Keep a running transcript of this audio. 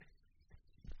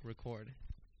Record.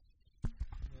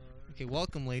 Okay,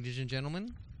 welcome, ladies and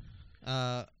gentlemen.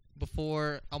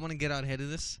 Before I want to get out ahead of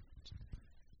this,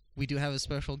 we do have a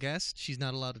special guest. She's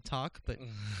not allowed to talk, but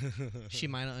she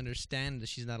might not understand that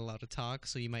she's not allowed to talk,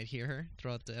 so you might hear her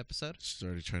throughout the episode. She's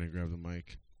already trying to grab the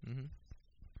mic.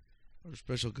 Our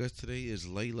special guest today is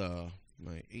Layla,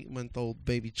 my 8-month-old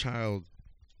baby child.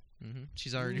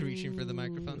 She's already reaching for the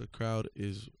microphone. The crowd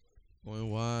is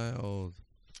going wild.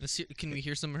 Can we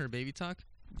hear some of her baby talk?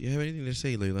 Do you have anything to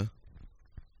say, Layla?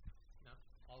 No.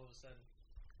 All of a sudden.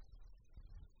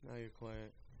 Now you're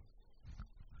quiet.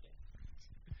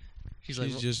 She's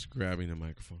just grabbing the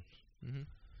microphone.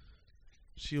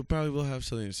 She probably will have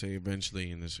something to say eventually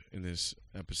in this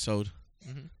episode.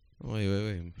 Oh,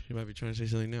 wait. She might be trying to say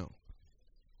something now.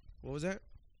 What was that?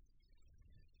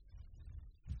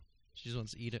 She just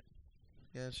wants to eat it.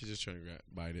 Yeah, she's just trying to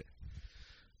bite it.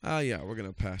 Yeah, we're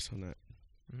going to pass on that.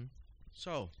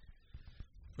 So,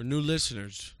 for new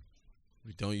listeners,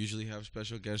 we don't usually have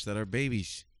special guests that are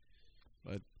babies,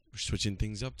 but we're switching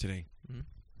things up today.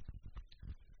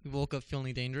 We woke up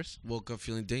feeling dangerous. Woke up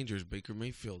feeling dangerous, Baker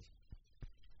Mayfield.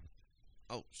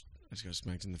 Oh, I just got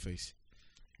smacked in the face.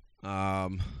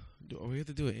 Do we have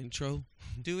to do an intro?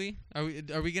 Do we? Are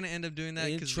we gonna end up doing that?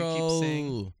 Because we Intro. keep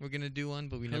saying we're gonna do one,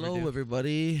 but we never do. Hello,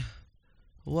 everybody.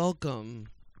 Welcome.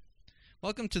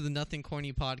 Welcome to the Nothing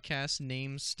Corny podcast.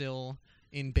 Name's still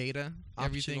in beta.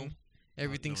 Optional.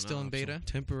 Everything's No, still not in beta.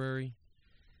 optional. Temporary.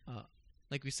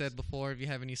 Like we said before, if you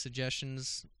have any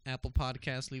suggestions, Apple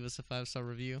Podcasts, leave us a 5-star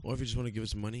review. Or if you just want to give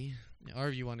us money, Or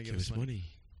if you want to give us money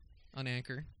on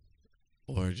Anchor.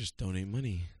 Or just donate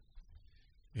money.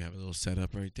 We have a little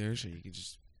setup right there, so you can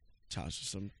just toss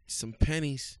us some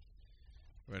pennies.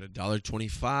 We're at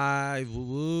 $1.25. Woo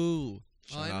woo!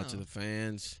 Shout out to the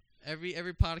fans. Every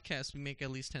podcast we make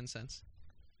at least 10 cents.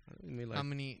 We made like How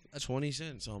many? 20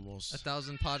 cents almost.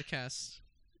 1,000 podcasts.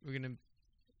 We're gonna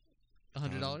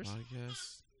 $100.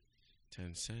 Podcasts,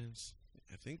 10 cents.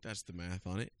 I think that's the math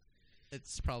on it.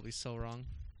 It's probably so wrong.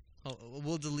 Oh,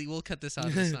 we'll cut this out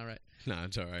if it's not right. Nah,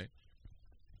 it's all right.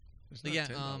 It's not Yeah,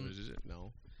 $10, is it?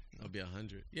 No, that'll be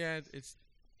 100. Yeah, it's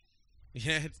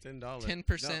 $10.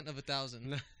 10% of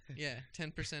 1,000. Yeah,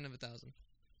 10% of 1,000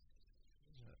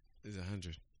 is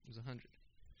 100. is 100.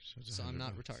 it's So I'm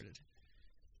not $100. retarded.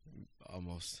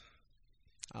 Almost.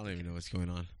 I don't even know what's going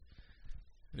on.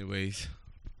 Anyways,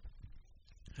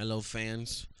 hello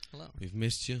fans. Hello. We've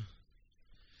missed you.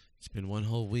 It's been one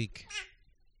whole week.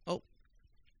 Oh.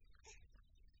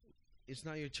 It's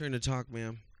not your turn to talk,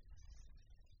 ma'am.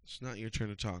 It's not your turn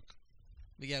to talk.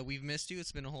 But yeah, we've missed you.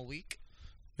 It's been a whole week.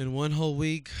 Been one whole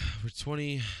week. We're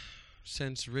 20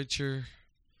 cents richer.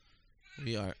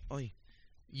 We are. Oi.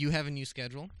 You have a new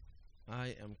schedule.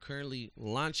 I am currently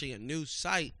launching a new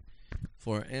site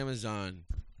for Amazon.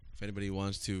 If anybody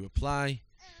wants to apply,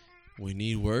 we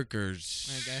need workers.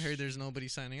 Like, I heard there's nobody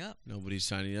signing up. Nobody's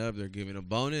signing up. They're giving a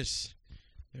bonus.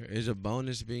 There is a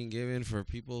bonus being given for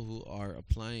people who are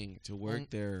applying to work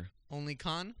there. Only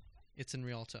con, it's in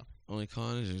Rialto. Only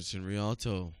con is it's in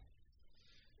Rialto.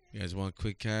 You guys want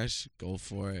quick cash? Go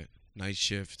for it. Night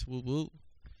shift. Woo woo.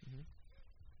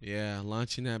 Yeah,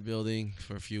 launching that building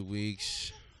for a few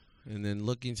weeks, and then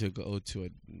looking to go to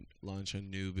launch a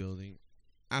new building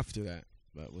after that.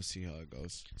 But we'll see how it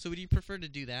goes. So would you prefer to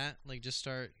do that? Like just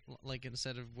start, like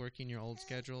instead of working your old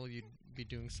schedule, you'd be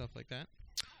doing stuff like that?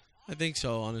 I think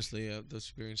so, honestly. The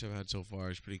experience I've had so far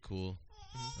is pretty cool.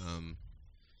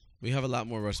 We have a lot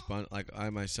more response. Like I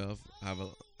myself have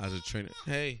as a trainer.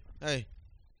 Hey.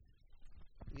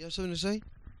 You have something to say?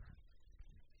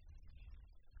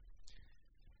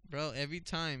 Bro, every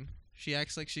time she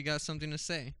acts like she got something to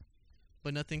say,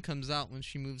 but nothing comes out when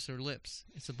she moves her lips.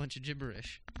 It's a bunch of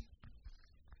gibberish.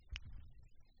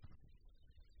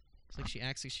 It's like she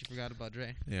acts like she forgot about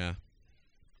Dre. Yeah,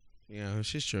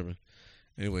 she's tripping.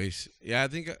 Anyways, yeah, I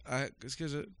think it's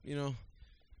because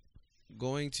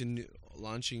going to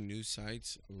launching new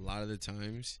sites. A lot of the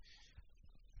times,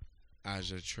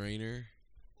 as a trainer,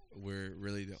 we're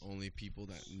really the only people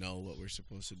that know what we're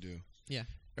supposed to do. Yeah.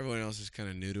 Everyone else is kind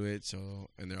of new to it,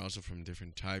 and they're also from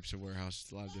different types of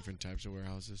warehouses. A lot of different types of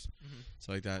warehouses,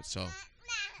 so like that. So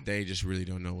they just really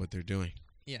don't know what they're doing.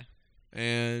 Yeah.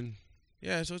 And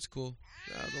yeah, so it's cool.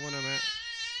 The one I'm at.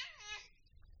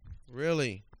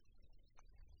 Really.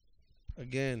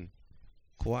 Again,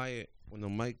 quiet when the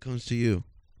mic comes to you.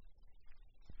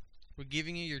 We're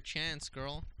giving you your chance,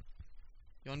 girl.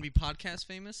 You want to be podcast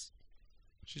famous?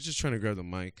 She's just trying to grab the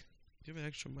mic. Do you have an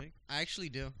extra mic? I actually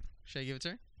do. Should I give it to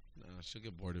her? No, she'll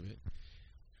get bored of it.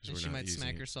 And she might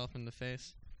smack herself in the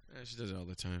face. Yeah, she does it all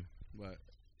the time. But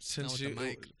Not with the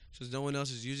mic. since no one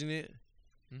else is using it,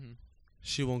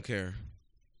 She won't care.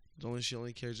 She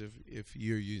only cares if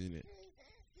you're using it.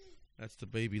 That's the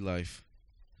baby life.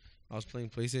 I was playing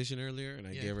PlayStation earlier, and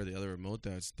I gave her the other remote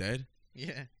that's dead.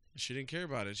 Yeah. She didn't care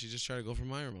about it. She just tried to go for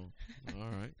my remote. All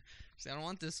right. She said, I don't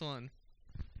want this one.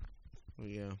 Well,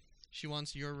 yeah. She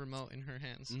wants your remote in her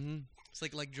hands. Mm-hmm. It's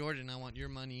like Jordan, I want your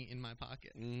money in my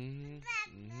pocket. Mm-hmm.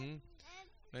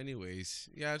 Mm-hmm. Anyways,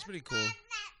 yeah, it's pretty cool.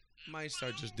 Might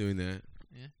start just doing that.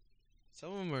 Yeah.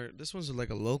 Some of them are. This one's like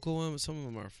a local one, but some of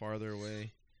them are farther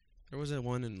away. There was that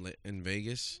one in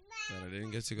Vegas that I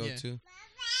didn't get to go to.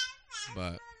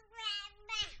 But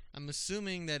I'm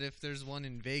assuming that if there's one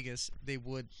in Vegas, they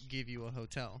would give you a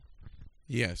hotel.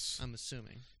 yes, I'm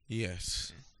assuming.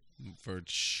 yes, for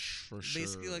sure.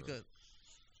 Basically like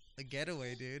a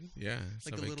getaway, dude. Yeah, it's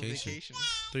Like a vacation. little vacation.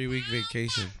 3-week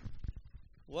vacation.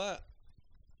 What?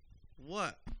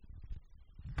 What?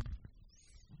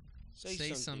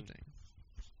 Say something.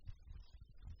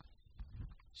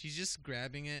 She's just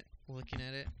grabbing it, looking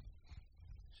at it.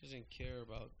 She doesn't care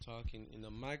about talking in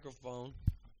the microphone.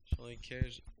 She only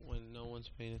cares when no one's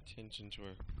paying attention to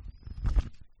her.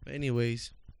 But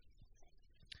anyways,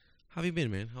 how have you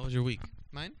been, man? How was your week?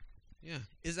 Mine? Yeah.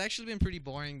 It's actually been pretty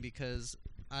boring because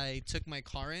I took my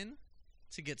car in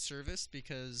to get serviced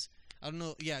because, I don't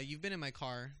know, yeah, you've been in my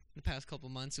car the past couple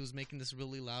months. It was making this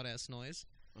really loud ass noise.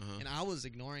 Uh-huh. And I was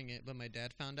ignoring it, but my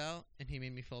dad found out and he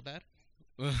made me feel bad.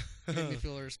 Made me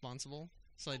feel irresponsible.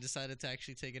 So I decided to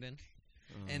actually take it in.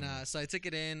 And so I took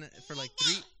it in for like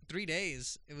three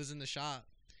days. It was in the shop.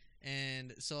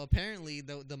 And so apparently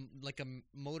the like a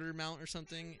motor mount or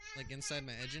something like inside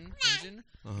my engine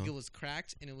Uh-huh. it was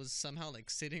cracked and it was somehow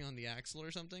like sitting on the axle or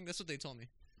something. That's what they told me.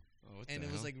 Oh, what And the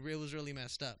it was hell? like it was really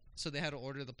messed up. So they had to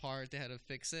order the part, they had to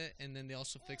fix it, and then they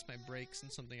also fixed my brakes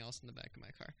and something else in the back of my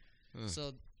car. Huh.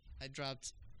 So I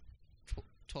dropped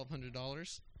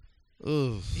 $1,200.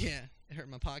 Ugh. Yeah, it hurt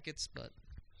my pockets, but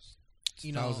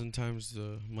you know, 1,000 times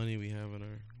the money we have on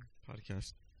our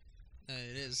podcast.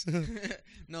 it is.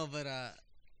 No, but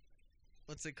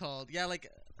what's it called? Yeah, like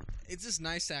it's just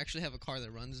nice to actually have a car that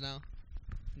runs now.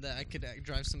 That I could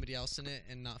drive somebody else in it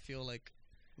and not feel like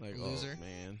Like, a loser. oh,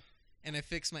 man. And I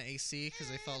fixed my AC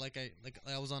because I felt like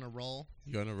I was on a roll.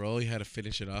 You on a roll? You had to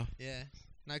finish it off? Yeah.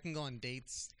 Now I can go on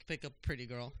dates, pick up a pretty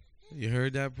girl. You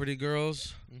heard that, pretty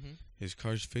girls? Mm-hmm. His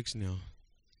car's fixed now.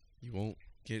 You won't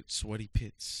get sweaty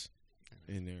pits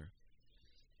in there.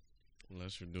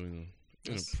 Unless you're doing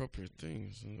inappropriate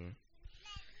things.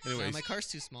 Anyways. My car's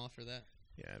too small for that.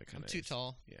 Yeah, it I'm kind of too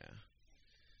tall. Yeah.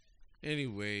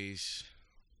 Anyways,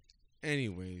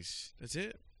 that's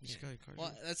it. You just got your car.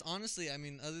 Well, that's honestly, I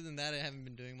mean, other than that, I haven't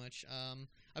been doing much.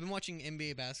 I've been watching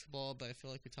NBA basketball, but I feel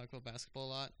like we talk about basketball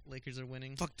a lot. Lakers are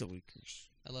winning. Fuck the Lakers.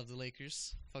 I love the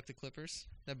Lakers. Fuck the Clippers.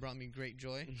 That brought me great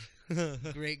joy.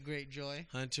 great joy.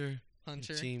 Hunter.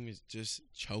 Hunter. The team is just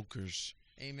chokers.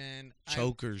 Amen.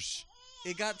 Chokers.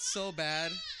 It got so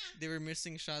bad. They were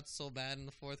missing shots so bad in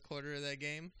the fourth quarter of that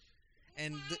game.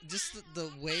 And just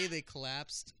the way they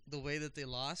collapsed, the way that they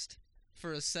lost,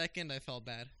 for a second I felt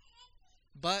bad.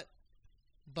 But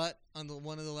on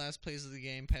one of the last plays of the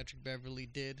game, Patrick Beverly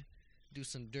did do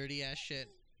some dirty ass shit,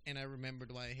 and I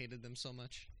remembered why I hated them so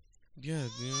much. Yeah,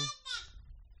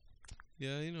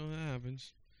 Yeah, that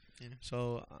happens. Yeah.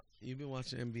 So, you've been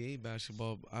watching NBA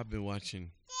basketball. I've been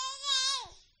watching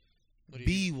What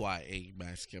do you BYA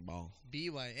basketball.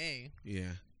 BYA?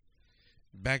 Yeah.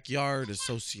 Backyard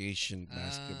Association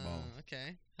basketball.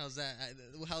 Okay. How's that?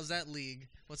 How's that league?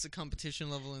 What's the competition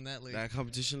level in that league? That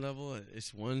competition level,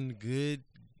 it's one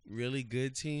really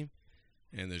good team,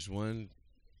 and there's one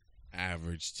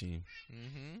average team.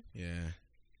 Mm-hmm.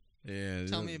 Yeah.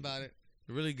 Tell me about it.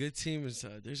 The really good team is,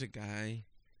 there's a guy, I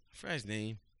forgot his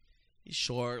name. He's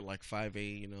short, like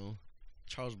 5'8",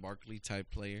 Charles Barkley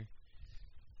type player.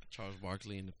 Charles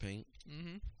Barkley in the paint.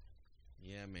 Mm-hmm.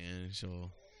 Yeah, man.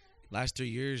 So, last 3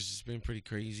 years, it's been pretty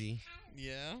crazy.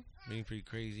 Yeah. Been pretty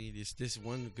crazy. This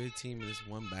one good team and this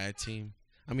one bad team.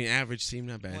 I mean, average team,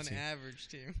 not bad team. One average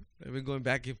team. They've been going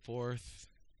back and forth.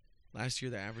 Last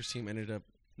year, the average team ended up...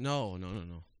 No.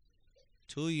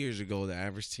 2 years ago, the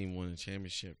average team won the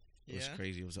championship. It was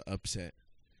crazy. It was an upset.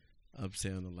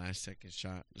 Upset on the last second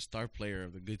shot. The star player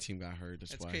of the good team got hurt.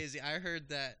 That's why. Crazy. I heard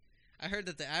that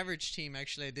the average team,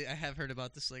 actually, I have heard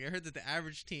about this league. I heard that the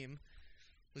average team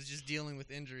was just dealing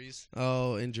with injuries.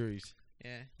 Oh, injuries.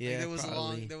 Yeah. Yeah, there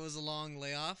was a long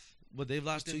layoff. But they've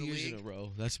lost 2 within the years in league. a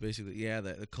row. That's basically,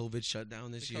 the COVID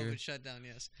shutdown this year. The COVID shutdown,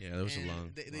 yes. Yeah, that was And a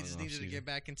long They just long needed to offseason. get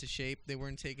back into shape. They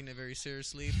weren't taking it very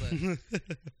seriously, but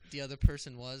the other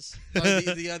person was. Or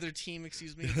the other team,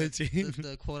 excuse me. The team.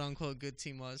 The quote-unquote good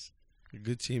team was. A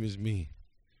good team is me.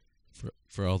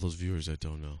 For all those viewers that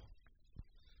don't know.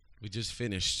 We just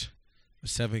finished a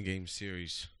 7-game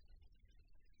series.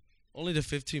 Only the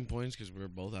 15 points because we were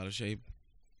both out of shape.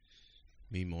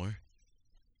 Me more.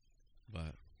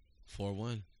 But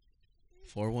 4-1.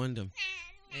 4-1 them.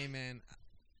 Hey man,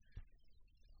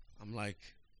 I'm like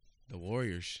the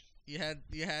Warriors. you had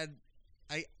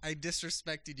I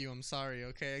disrespected you. I'm sorry.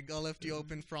 Okay, I left you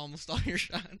open for almost all your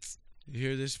shots. You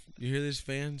hear this? You hear this,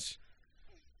 fans?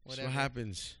 That's Whatever. what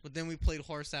happens. But then we played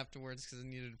horse afterwards because I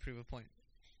needed to prove a point.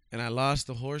 And I lost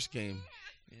the horse game.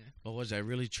 Yeah. But was I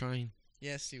really trying?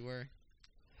 Yes, you were.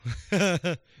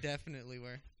 All Definitely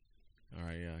were.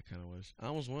 right, yeah, I kind of was. I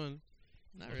almost won.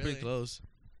 Not I was really. pretty close.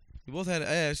 We both had an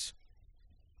S.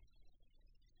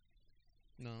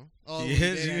 No. Oh, Yes, we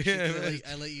did actually, yeah, 'cause man.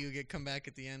 I let you come back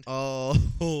at the end.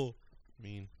 Oh,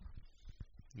 mean.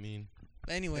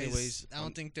 But anyways, I um,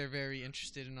 don't think they're very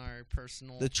interested in our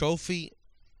personal. The trophy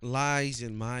lies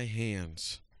in my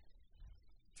hands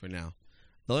for now.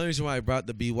 The only reason why I brought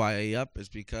the BYA up is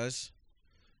because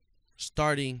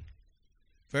starting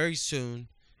very soon,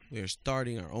 we are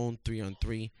starting our own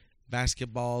 3-on-3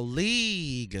 basketball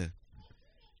league. You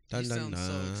Dun, dun, sound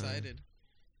so dun. excited.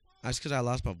 That's because I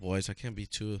lost my voice. I can't be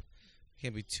too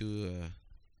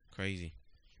crazy.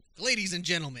 Ladies and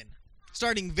gentlemen,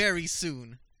 starting very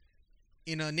soon,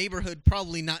 in a neighborhood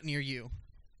probably not near you.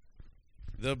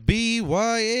 The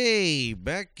BYA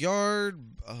backyard.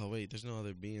 Oh wait, there's no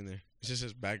other B in there. It just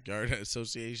says backyard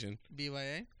association.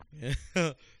 BYA? Yeah,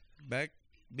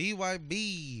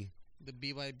 BYB. The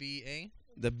BYBA?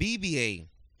 The BBA.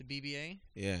 The BBA?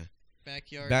 Yeah,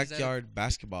 Backyard? backyard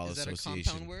basketball Is that a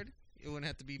association. compound word? It wouldn't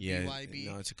have to be Yeah, BYB.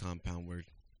 no, it's a compound word.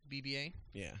 BBA?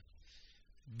 Yeah,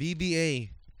 BBA.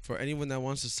 For anyone that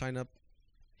wants to sign up,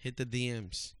 hit the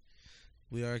DMs.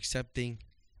 We are accepting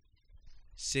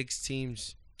 6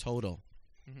 teams total.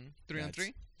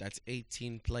 3-on-3? That's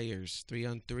 18 players.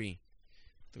 3-on-3.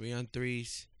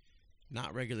 3-on-3s,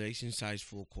 not regulation size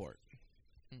full court.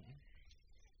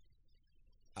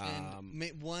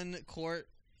 And one court,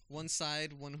 one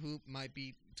side, one hoop might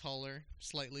be taller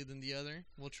slightly than the other.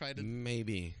 We'll try to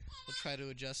Maybe.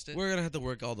 adjust it. We're going to have to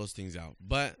work all those things out.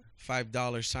 But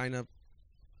 $5 sign up.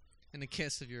 And a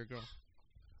kiss if you're a girl.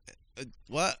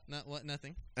 What? Not what?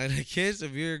 Nothing. And a kiss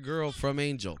if you're a girl from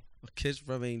Angel. A kiss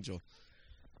from Angel.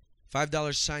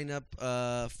 $5 sign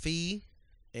up fee,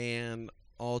 and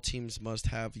all teams must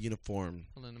have uniform.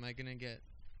 Hold on. Am I gonna get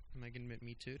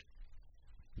me too'd?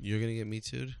 You're gonna get me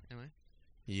too? Am I?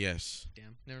 Yes.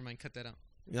 Damn. Never mind. Cut that out.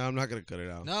 No, I'm not gonna cut it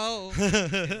out. No.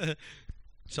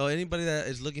 So anybody that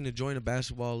is looking to join a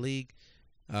basketball league,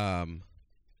 during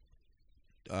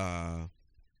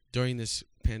this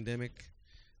pandemic,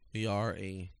 we are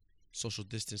a social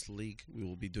distance league. We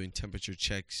will be doing temperature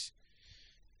checks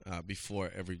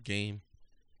before every game,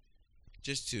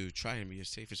 just to try and be as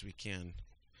safe as we can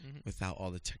without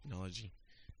all the technology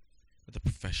that the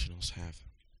professionals have.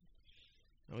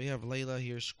 And we have Layla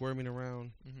here squirming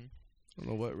around. I don't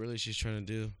know what really she's trying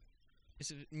to do.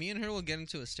 Me and her will get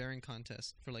into a staring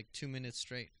contest for like 2 minutes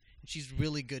straight. She's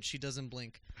really good. She doesn't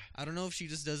blink. I don't know if she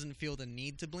just doesn't feel the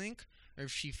need to blink, or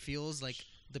if she feels like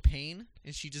the pain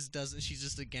and she just doesn't. She's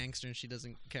just a gangster and she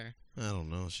doesn't care. I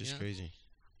don't know. She's crazy.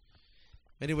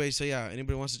 Anyway, so yeah,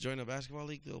 anybody wants to join a basketball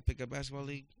league, they'll pick a basketball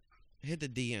league. Hit the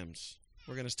DMs.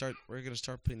 We're gonna start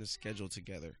putting the schedule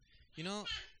together. You know,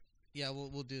 yeah,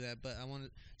 we'll do that. But I want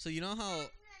to. So you know how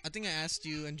I think I asked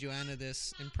you and Joanna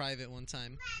this in private one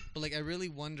time, but like I really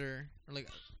wonder, or like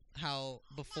how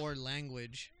before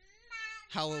language,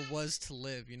 how it was to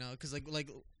live. You know, because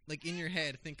like in your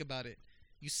head, think about it.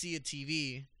 You see a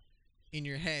TV, in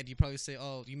your head, you probably say,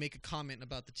 "Oh," you make a comment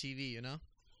about the TV. You know,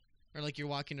 or like you're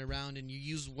walking around and you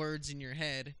use words in your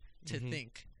head to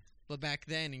think. But back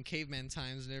then in caveman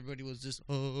times, and everybody was just,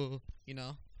 oh, you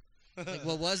know. Like,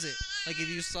 what was it? Like, if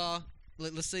you saw,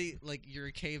 let's say, like, you're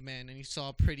a caveman and you saw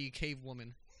a pretty cave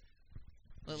woman.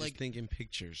 Just think in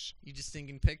pictures. You just think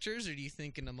in pictures, or do you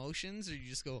think in emotions, or you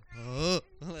just go, oh,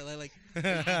 like do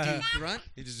you grunt?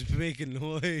 You just make a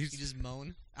noise. You just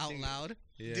moan out loud?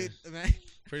 Yeah. Dude,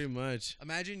 Pretty much.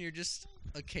 imagine you're just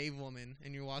a cave woman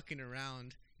and you're walking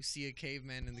around, you see a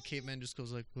caveman, and the caveman just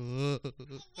goes like, oh.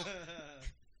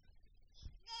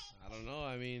 I don't know.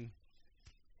 I mean,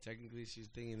 technically she's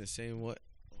thinking the same way.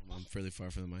 Oh, I'm fairly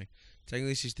far from the mic.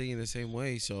 Technically she's thinking the same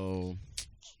way, so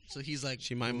He's like,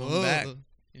 she might moan "Whoa." back.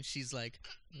 And she's like,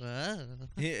 "Whoa."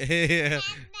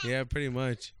 Yeah, pretty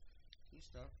much.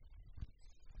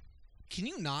 Can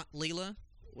you not, Layla?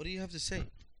 What do you have to say?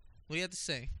 What do you have to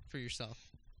say for yourself?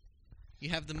 You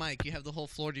have the mic. You have the whole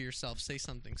floor to yourself. Say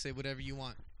something. Say whatever you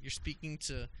want. You're speaking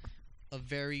to a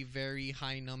very, very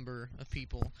high number of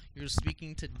people. You're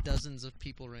speaking to dozens of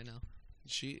people right now.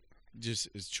 She just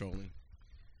is trolling.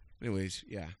 Anyways,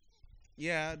 yeah.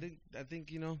 Yeah, I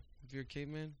think, if you're a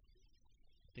caveman,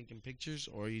 thinking pictures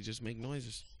or you just make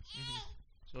noises.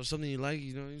 So if something you like,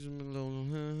 you just make a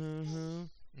little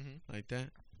like that.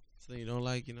 Something you don't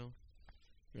like,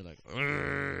 you're like,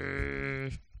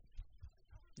 "Arrgh."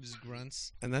 Just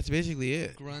grunts. And that's basically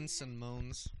it. Grunts and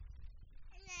moans.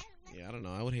 Yeah, I don't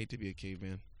know. I would hate to be a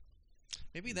caveman.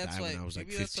 Maybe that's Die why. when I was, like,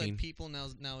 Maybe that's why 15. people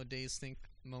nowadays think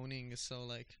moaning is so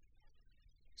like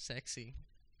sexy,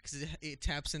 because it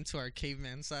taps into our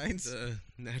caveman sides. The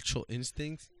natural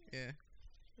instinct? Yeah.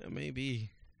 Yeah, maybe.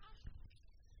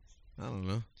 I don't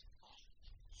know.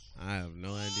 I have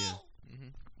no idea.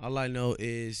 All I know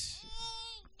is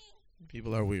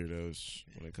people are weirdos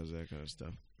when it comes to that kind of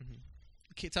stuff.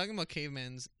 Okay, talking about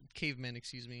cavemen.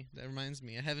 Excuse me. That reminds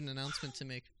me. I have an announcement to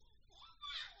make.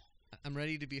 I'm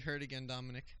ready to be hurt again,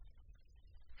 Dominic.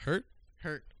 Hurt?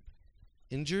 Hurt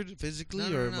Injured physically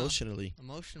No, or no. emotionally?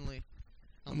 emotionally.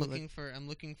 I'm I'm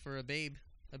looking for a baby,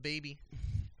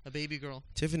 a baby girl.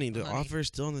 Tiffany, the Honey. offer is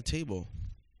still on the table.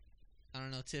 I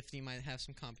don't know. Tiffany might have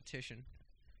some competition.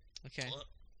 Okay.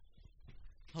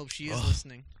 Hope she is Ugh.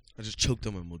 listening. I just choked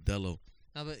on my Modelo.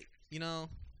 No, but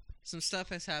some stuff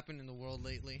has happened in the world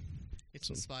lately. It's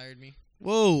inspired me.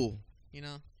 Whoa.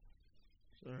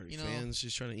 Sorry, You know- fans.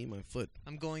 She's trying to eat my foot.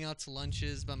 I'm going out to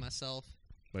lunches by myself.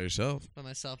 By yourself? I'm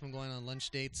going on lunch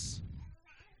dates.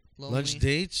 Lonely. Lunch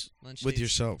dates Lunch with dates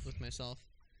yourself. With myself.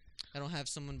 I don't have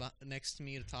someone next to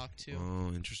me to talk to.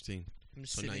 Oh, interesting. I'm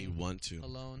just So now you sitting want to.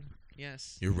 alone.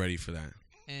 Yes. You're ready for that.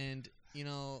 And,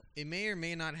 it may or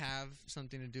may not have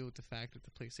something to do with the fact that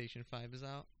the PlayStation 5 is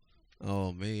out.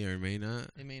 Oh, may or may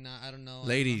not. It may not. I don't know.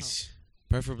 Ladies,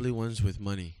 preferably ones with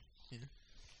money. Yeah.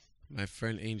 My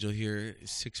friend Angel here is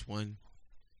 6'1".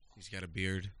 He's got a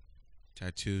beard,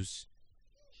 tattoos.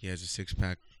 He has a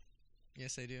six-pack.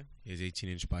 Yes, I do. He has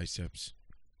 18-inch biceps.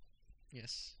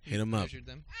 Yes. Hit him up. Measured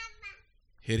them.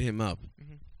 Hit him up.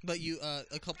 But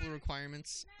a couple of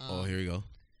requirements. Oh, here we go.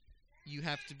 You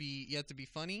have to be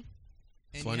funny.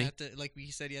 And Funny? you have to, like we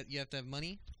said, you have to have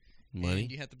money. Money.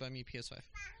 And you have to buy me a PS5.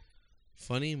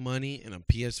 Funny, money, and a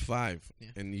PS5. Yeah.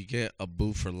 And you get a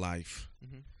boo for life.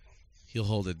 Mhm. He'll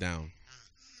hold it down.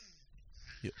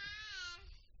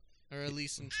 Or at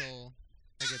least until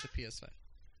I get the PS5.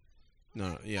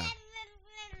 No, yeah.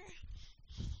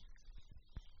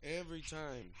 Every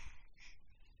time.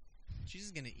 She's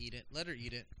just gonna eat it. Let her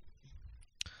eat it.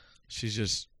 She's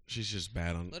just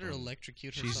bad on. Let her on-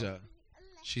 electrocute herself.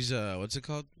 She's what's it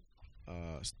called?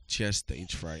 She has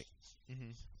stage fright.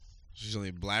 Mhm. She's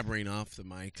only blabbering off the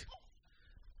mic.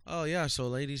 Oh yeah, so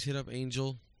ladies, hit up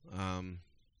Angel.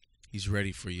 He's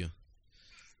ready for you.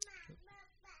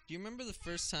 Do you remember the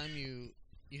first time you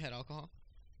had alcohol?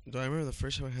 Do I remember the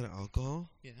first time I had alcohol?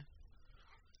 Yeah.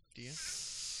 Do you?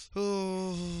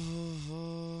 Oh,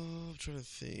 I'm trying to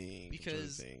think.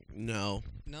 Because- No,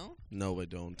 No? I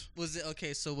don't. Was it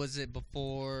okay? So was it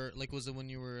before? Like, was it when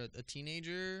you were a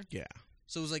teenager? Yeah,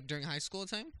 So it was like during high school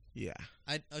time. yeah.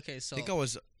 So I think I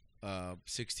was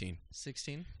 16.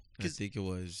 16. I think it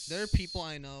was. There are people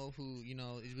I know who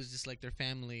it was just like their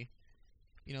family.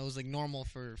 It was like normal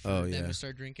for Oh, them yeah. to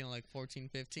start drinking at like 14,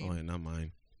 15. Oh, yeah, not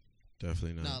mine.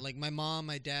 Definitely not. No, like my mom,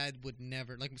 my dad would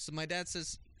never. Like, so my dad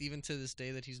says even to this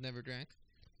day that he's never drank.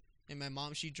 And my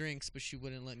mom, she drinks, but she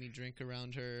wouldn't let me drink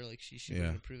around her. Like, she Yeah.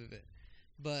 wouldn't approve of it.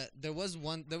 But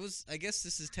I guess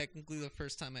this is technically the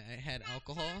first time I had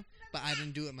alcohol, but I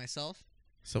didn't do it myself.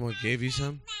 Someone gave you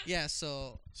some? Yeah,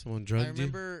 so Someone drugged you?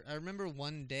 I remember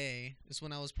one day, this is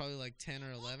when I was probably like 10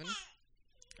 or 11.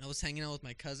 I was hanging out with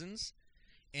my cousins,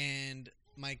 and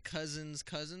my cousins,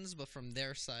 but from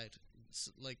their side.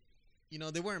 So, like,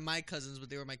 they weren't my cousins, but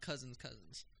they were my cousins'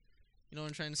 cousins. You know what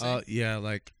I'm trying to say? Yeah,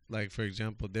 like for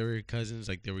example, they were your cousins,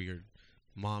 like they were your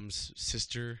mom's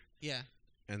sister, Yeah.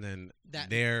 and then That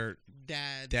their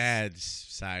dad's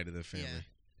side of the family.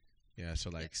 Yeah, so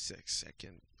like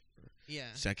second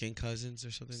cousins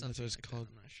or something. That's what it's like called.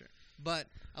 I'm not sure. But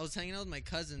I was hanging out with my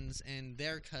cousins and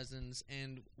their cousins,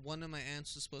 and one of my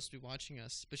aunts was supposed to be watching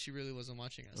us, but she really wasn't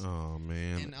watching us. Oh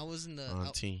man, And I was in the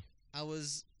auntie. I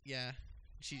was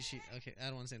She okay. I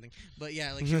don't want to say anything, but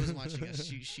yeah, like she wasn't watching us.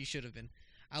 She should have been.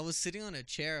 I was sitting on a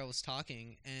chair. I was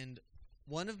talking, and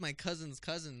one of my cousins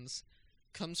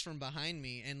comes from behind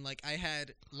me, and like I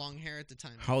had long hair at the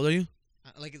time. How old are you?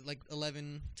 Like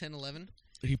 11, 10, 11.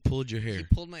 He pulled your hair. He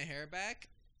pulled my hair back,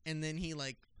 and then he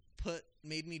like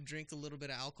made me drink a little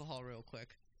bit of alcohol real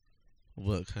quick.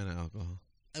 What kind of alcohol?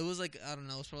 It was like, I don't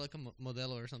know. It was probably like a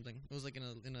Modelo or something. It was like in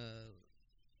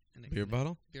a Beer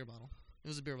bottle? Beer bottle. It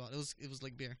was a beer bottle. It was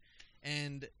like beer.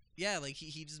 And yeah, like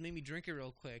he just made me drink it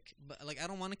real quick. But like I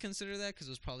don't want to consider that because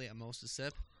it was probably at most a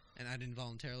sip, and I didn't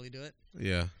voluntarily do it.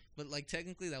 Yeah. But like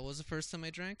technically that was the first time I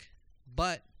drank.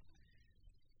 But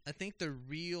I think the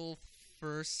real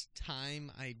first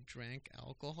time I drank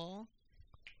alcohol,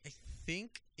 I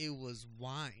think it was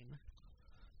wine.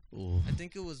 Ooh. I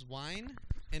think it was wine,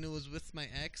 and it was with my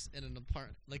ex in an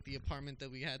the apartment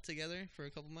that we had together for a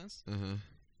couple months.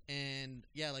 And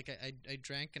yeah, like I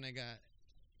drank and I got,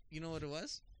 you know what it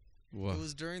was? What? It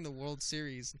was during the World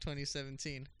Series in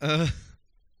 2017.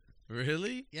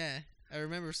 Really? Yeah, I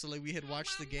remember. So like we had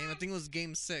watched the game. I think it was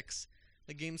Game 6,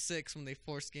 like Game 6 when they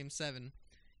forced Game 7,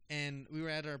 and we were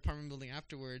at our apartment building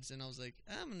afterwards. And I was like,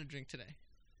 I'm gonna drink today,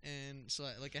 and so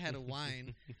I had a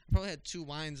wine. I probably had 2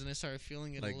 wines, and I started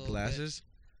feeling it Like a little glasses?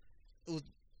 bit. It was,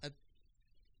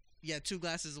 yeah, 2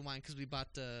 glasses of wine because we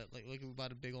bought we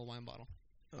bought a big old wine bottle.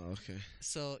 Oh, okay.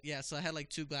 So yeah, so I had like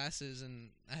 2 glasses, and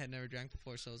I had never drank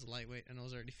before, so I was lightweight, and I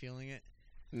was already feeling it.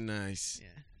 Nice.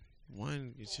 Yeah,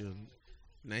 Wine gets you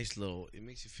a nice little. It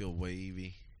makes you feel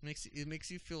wavy. it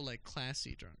makes you feel like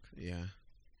classy drunk. Yeah.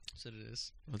 That's what it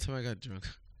is. One time I got drunk.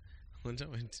 One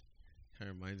time that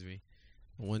reminds me.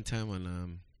 One time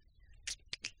on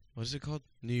what is it called?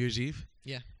 New Year's Eve.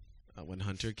 Yeah. When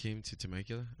Hunter came to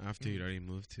Temecula after he'd already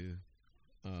moved to,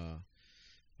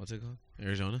 what's it called?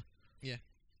 Arizona. Yeah.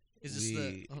 Is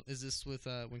this with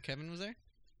when Kevin was there?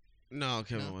 No,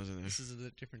 Kevin wasn't there. This is a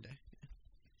different day.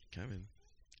 Kevin.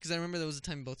 Because I remember there was a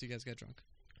time both you guys got drunk.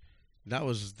 That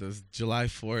was the July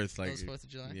 4th. Like, that was 4th of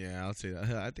July? Yeah, I'll say that.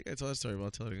 I think I told that story, but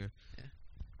I'll tell it again.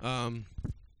 Yeah.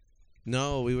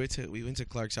 No, we went to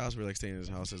Clark's house. We were like staying in his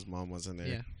house. His mom wasn't there.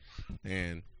 Yeah.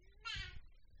 And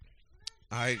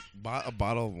I bought a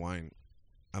bottle of wine.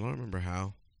 I don't remember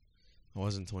how. I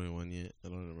wasn't 21 yet. I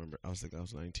don't remember. I was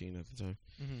 19 at the time.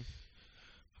 Mm-hmm.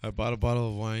 I bought a bottle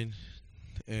of wine,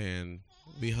 and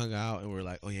we hung out, and we were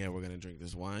like, oh, yeah, we're going to drink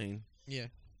this wine. Yeah.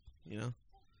 You know?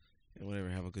 And whatever,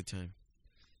 have a good time.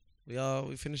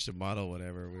 We finished the bottle,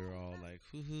 whatever. We were all like,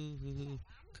 hoo-hoo, hoo-hoo.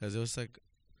 Because it was like,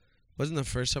 wasn't the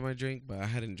first time I drank, but I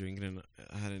hadn't drank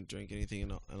anything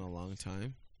in a long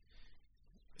time.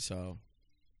 So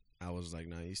I was like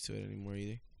not used to it anymore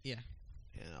either. Yeah.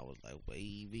 And I was like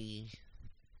wavy.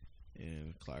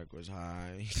 And Clark was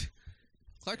high.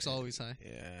 Clark's always high.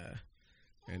 Yeah.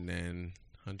 And then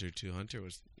Hunter too. Hunter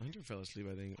fell asleep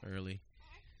I think early.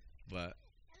 But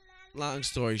long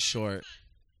story short,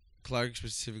 Clark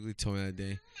specifically told me that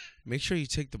day, make sure you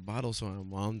take the bottle so my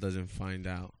mom doesn't find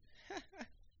out.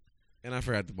 And I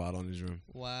forgot the bottle in his room.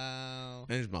 Wow.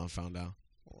 And his mom found out.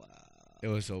 Wow. It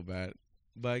was so bad.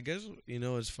 But I guess,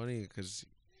 it's funny because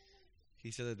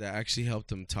he said that actually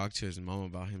helped him talk to his mom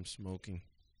about him smoking.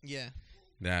 Yeah.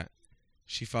 That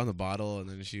she found the bottle and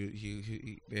then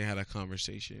they had a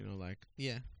conversation,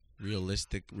 yeah,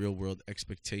 realistic, real world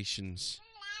expectations.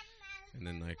 And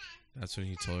then that's when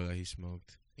he told her that he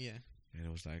smoked. Yeah. And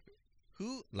it was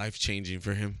who life changing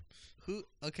for him.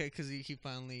 Okay, because he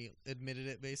finally admitted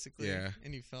it basically. Yeah.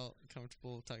 And he felt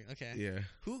comfortable talking. Okay. Yeah.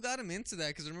 Who got him into that?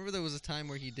 Because remember there was a time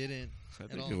where he didn't. I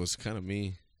think it was kind of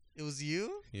me. It was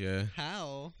you? Yeah.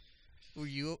 How? Were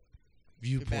you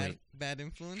Viewpoint. Bad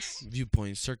influence?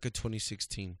 Viewpoint, circa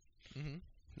 2016. Mm-hmm.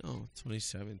 No,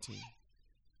 2017.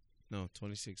 No,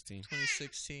 2016.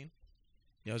 2016.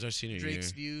 Yeah, it was our senior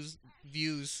Drake's year.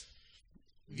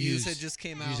 Views had just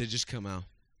came out. Views had just come out.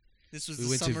 This was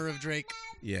the summer of Drake.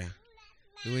 Yeah.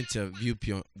 We went to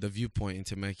the Viewpoint in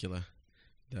Temecula.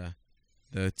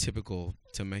 The typical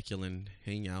Temecula'n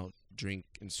hangout, drink,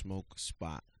 and smoke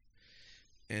spot.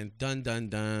 And dun.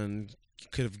 You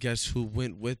could have guessed who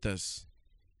went with us.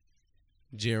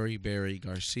 Jerry Barry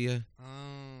Garcia.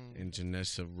 Oh. And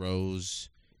Janessa Rose.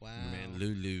 Wow. And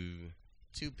Lulu.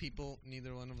 2 people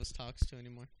neither one of us talks to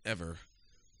anymore. Ever.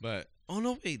 But, oh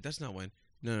no, wait, that's not when.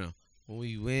 No.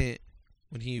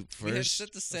 When he first. We had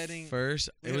set the setting.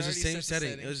 It was the same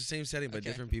setting. It was the same setting, but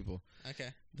different people. Okay.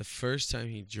 The first time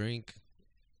he drank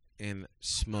and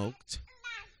smoked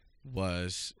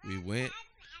was we went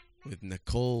with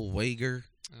Nicole Wager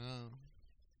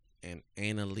and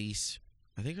Annalise.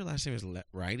 I think her last name is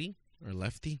Righty or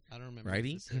Lefty. I don't remember.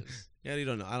 Righty? What this is. Yeah, you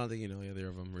don't know. I don't think you know either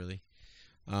of them really.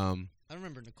 I don't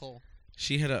remember Nicole.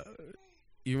 She had a.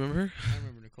 You remember her? I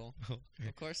remember Nicole. Okay.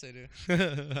 Of course I do.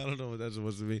 I don't know what that's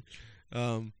supposed to mean.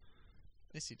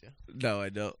 Yes, you do. No, I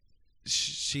don't.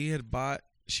 She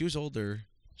was older,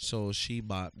 so she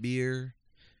bought beer,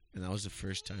 and that was the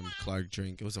first time Clark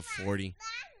drank. It was a 40.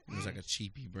 It was like a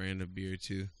cheapy brand of beer,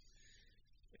 too.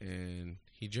 And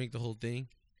he drank the whole thing.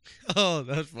 Oh,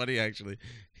 that's funny, actually.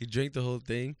 He drank the whole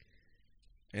thing,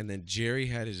 and then Jerry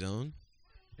had his own,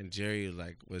 and Jerry,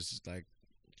 was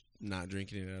not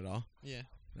drinking it at all. Yeah.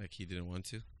 Like he didn't want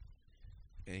to.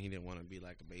 And he didn't want to be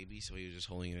like a baby, so he was just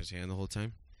holding it in his hand the whole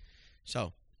time.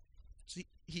 So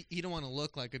he didn't want to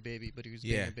look like a baby, but he was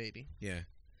being a baby. Yeah.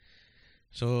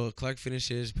 So Clark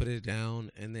finishes, put it down,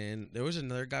 and then there was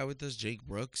another guy with us, Jake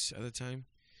Brooks, at the time.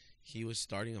 He was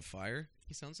starting a fire.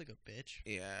 He sounds like a bitch.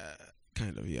 Yeah,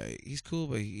 kind of. Yeah, he's cool,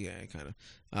 but kind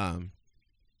of.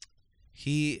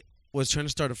 He was trying to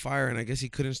start a fire, and I guess he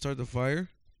couldn't start the fire.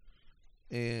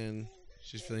 And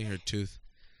she's feeling her tooth.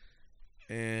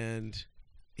 And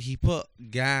he put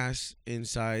gas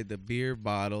inside the beer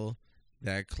bottle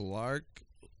that Clark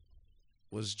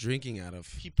was drinking out of.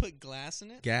 He put glass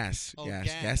in it? Gas.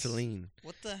 Gasoline.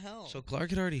 What the hell? So Clark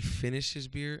had already finished his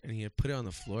beer, and he had put it on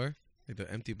the floor, like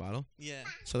the empty bottle. Yeah.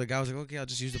 So the guy was like, okay, I'll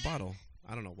just use the bottle.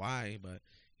 I don't know why, but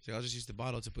he's like, I'll just use the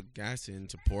bottle to put gas in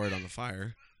to pour it on the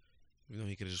fire. Even though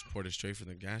he could have just poured it straight from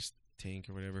the gas tank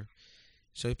or whatever.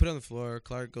 So he put it on the floor.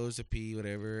 Clark goes to pee,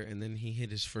 whatever, and then he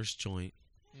hit his first joint.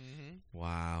 Mm-hmm.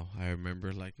 Wow. I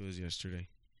remember like it was yesterday.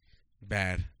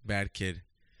 Bad kid.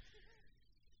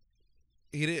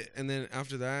 He hit it, and then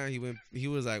after that, he went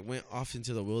off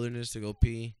into the wilderness to go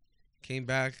pee. Came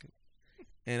back,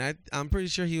 and I'm pretty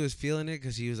sure he was feeling it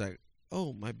because he was like,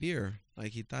 oh, my beer.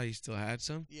 Like he thought he still had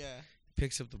some. Yeah.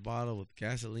 Picks up the bottle with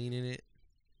gasoline in it.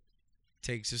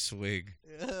 Takes a swig.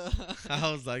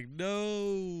 I was like,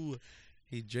 no.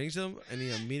 He drinks them, and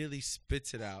he immediately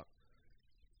spits it out.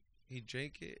 He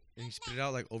drank it, and he spit it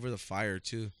out like over the fire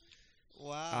too.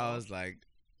 Wow. I was like,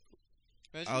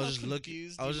 Imagine I was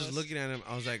just looking at him.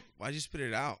 I was like, why'd you spit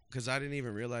it out? Because I didn't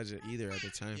even realize it either at the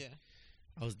time. Yeah.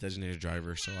 I was designated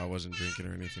driver, so I wasn't drinking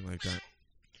or anything like that.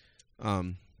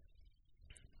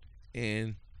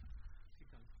 And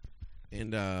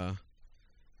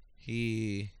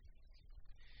he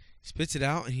spits it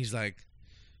out, and he's like,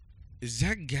 is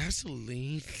that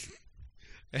gasoline?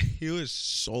 And he was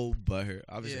so butthurt.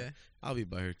 Obviously, I'll be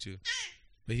butthurt too.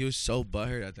 But he was so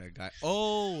butthurt at that guy.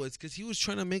 Oh, it's because he was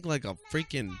trying to make like a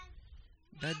freaking...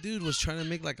 That dude was trying to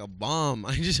make like a bomb.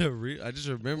 I just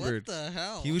remembered. What the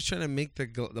hell? He was trying to make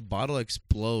the bottle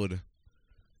explode.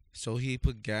 So he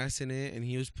put gas in it, and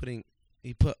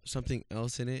he put something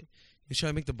else in it. He was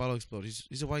trying to make the bottle explode.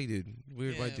 He's a white dude.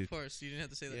 Weird white dude. Yeah, of course. You didn't have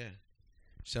to say that. Yeah.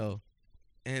 So,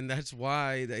 and that's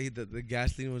why the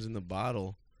gasoline was in the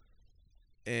bottle.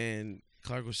 And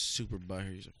Clark was super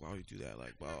butthurt. He's like, why would you do that?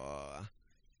 Like, blah, blah, blah.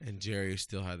 And Jerry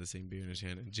still had the same beer in his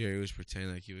hand. And Jerry was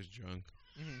pretending like he was drunk.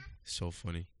 Mm-hmm. So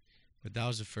funny. But that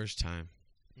was the first time.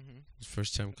 Mm-hmm. The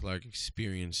first time Clark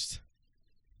experienced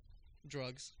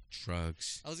drugs.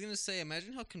 I was gonna say,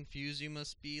 imagine how confused you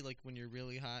must be, like when you're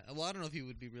really high. Well, I don't know if you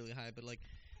would be really high, but like,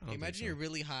 imagine you're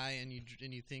really high and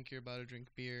you think you're about to drink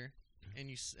beer, and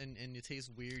and it tastes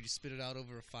weird. You spit it out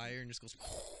over a fire and just goes.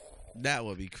 That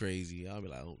would be crazy. I'll be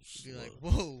like, oh, be like,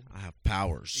 whoa! I have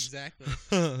powers. Exactly.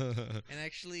 And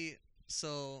actually,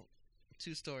 so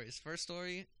 2 stories. First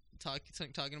story,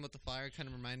 talking about the fire, kind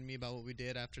of reminded me about what we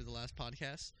did after the last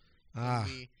podcast.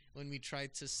 When we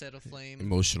tried to set a flame.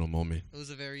 Emotional moment. It was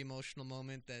a very emotional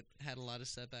moment that had a lot of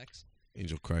setbacks.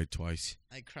 Angel cried twice.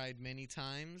 I cried many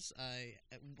times.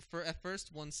 At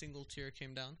first, one single tear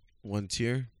came down. One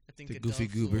tear? I think the a Goofy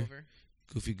dove flew Goober. over.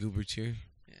 Goofy Goober tear?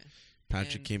 Yeah.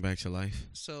 Patrick came back to life.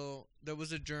 So there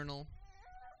was a journal.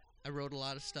 I wrote a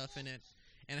lot of stuff in it.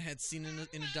 And I had seen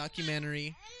in a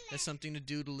documentary that's something to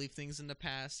do to leave things in the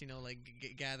past. You know, like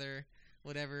gather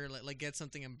whatever, like get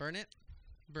something and burn it.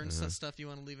 Burn some stuff you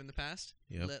want to leave in the past.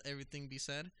 Yep. Let everything be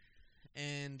said.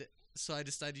 And so I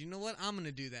decided, you know what? I'm going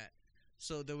to do that.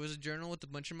 So there was a journal with a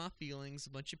bunch of my feelings, a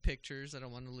bunch of pictures that I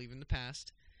want to leave in the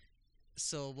past.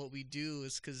 So what we do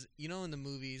is, because, you know, in the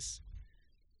movies,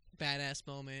 badass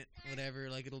moment, whatever,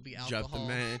 like it'll be alcohol. Drop the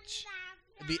match.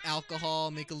 It'll be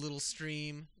alcohol, make a little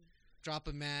stream, drop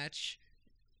a match,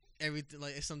 everything,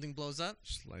 like if something blows up.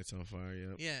 Just lights on fire,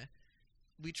 yep. Yeah.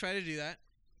 We try to do that.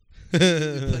 We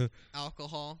put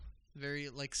alcohol very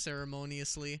like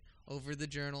ceremoniously over the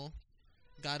journal.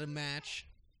 Got a match,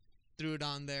 threw it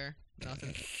on there.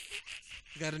 Nothing.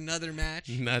 Got another match.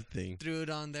 Nothing. Threw it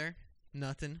on there.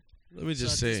 Nothing. Let me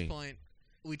just say. At this point,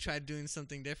 we tried doing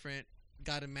something different.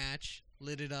 Got a match,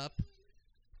 lit it up,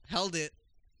 held it,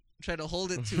 tried to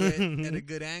hold it to it at a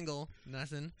good angle.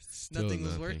 Nothing. Nothing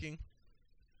was working.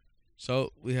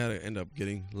 So we had to end up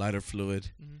getting lighter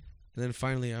fluid. Mm-hmm. And then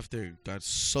finally, after it got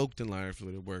soaked in lighter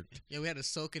fluid, it worked. Yeah, we had to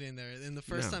soak it in there. And the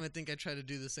first time, I think I tried to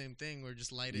do the same thing, where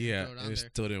just light it and throw it on and it there.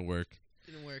 Still didn't work.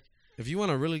 Didn't work. If you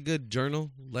want a really good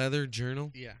journal, leather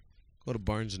journal, yeah, go to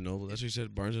Barnes & Noble. That's what you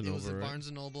said, Barnes & Noble, It was a right?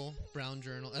 Barnes & Noble brown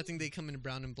journal. I think they come in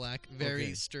brown and black.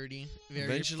 Very sturdy. Very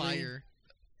Eventually,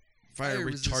 fire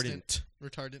retardant.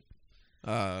 retardant.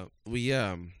 We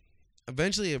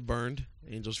eventually it burned.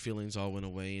 Angel's feelings all went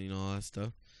away and all that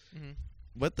stuff. Mm-hmm.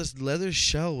 But this leather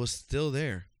shell was still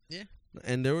there. Yeah.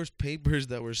 And there was papers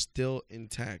that were still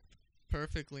intact.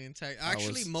 Perfectly intact.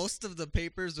 Actually, most of the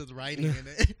papers with writing in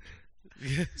it.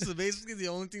 Yeah. So basically, the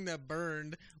only thing that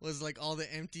burned was like all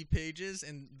the empty pages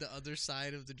and the other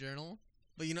side of the journal.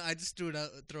 But I just throw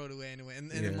it away anyway,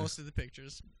 and then most of the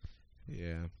pictures.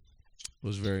 Yeah. It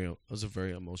was a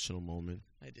very emotional moment.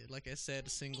 I did. Like I said, a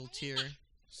single tear.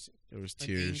 There was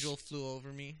tears. An angel flew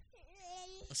over me.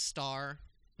 A star.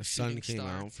 The sun came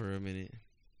out for a minute.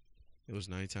 It was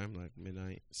nighttime, like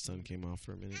midnight. The sun came out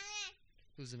for a minute.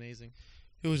 It was amazing.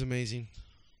 It was amazing.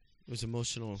 It was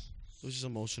emotional. It was just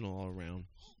emotional all around.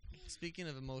 Speaking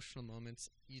of emotional moments,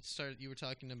 you were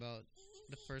talking about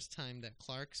the first time that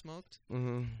Clark smoked.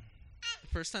 Uh-huh. The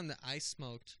first time that I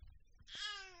smoked,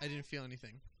 I didn't feel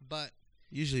anything. But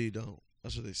usually you don't.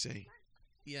 That's what they say.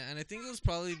 Yeah, and I think it was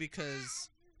probably because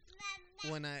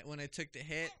when I took the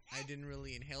hit, I didn't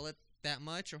really inhale it that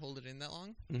much or hold it in that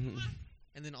long. Mm-hmm.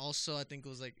 And then also I think it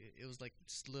was like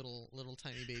just little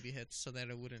tiny baby hits so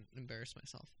that I wouldn't embarrass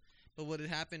myself. But what had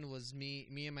happened was me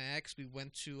and my ex, we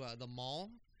went to the mall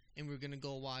and we were gonna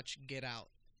go watch Get Out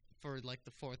for like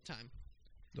the 4th time.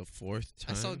 The 4th time?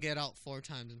 I saw Get Out 4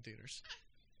 times in theaters.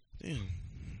 Damn,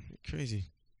 crazy.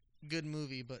 Good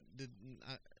movie, but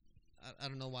I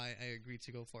don't know why I agreed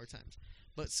to go 4 times.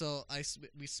 But so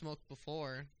we smoked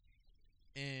before,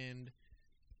 and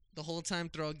the whole time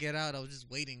throughout Get Out, I was just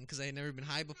waiting because I had never been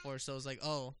high before. So I was like,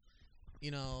 oh,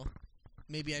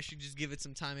 maybe I should just give it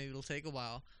some time. Maybe it'll take a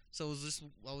while. So I was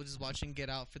just watching Get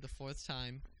Out for the 4th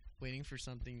time, waiting for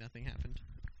something. Nothing happened.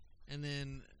 And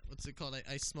then, what's it called?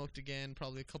 I smoked again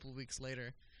probably a couple of weeks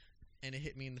later, and it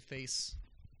hit me in the face.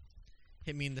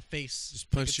 Just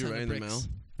punched you right in the mouth?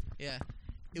 Yeah.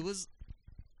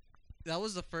 That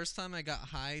was the first time I got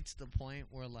high to the point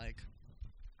where, like,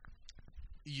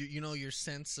 your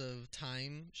sense of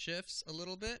time shifts a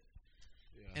little bit.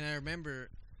 Yeah. And I remember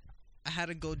I had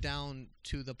to go down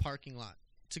to the parking lot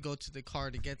to go to the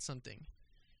car to get something.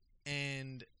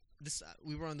 And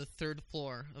we were on the 3rd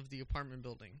floor of the apartment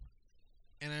building.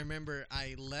 And I remember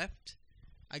I left.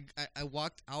 I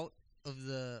walked out of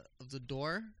the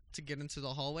door to get into the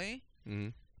hallway. Mm-hmm.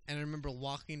 And I remember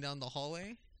walking down the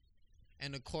hallway,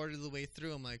 and a quarter of the way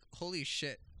through, I'm like, holy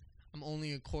shit, I'm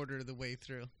only a quarter of the way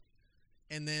through.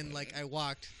 And then, like, I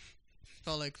walked,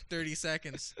 felt like 30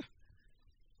 seconds.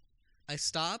 I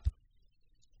stop,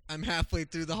 I'm halfway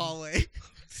through the hallway.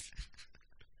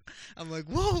 I'm like,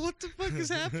 whoa, what the fuck is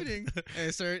happening?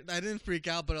 And I didn't freak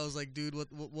out, but I was like, dude,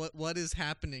 what is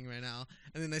happening right now?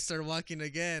 And then I started walking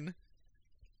again.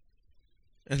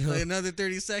 Like another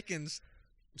 30 seconds,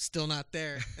 still not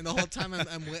there. And the whole time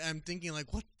I'm thinking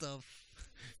like, what the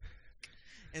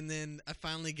and then I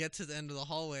finally get to the end of the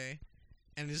hallway,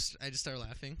 and I just start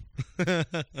laughing.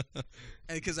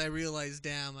 Because I realized,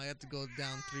 damn, I have to go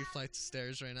down 3 flights of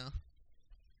stairs right now.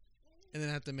 And then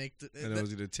I have to make and it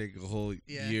was going to take a whole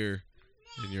year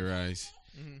in your eyes.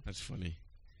 Mm-hmm. That's funny.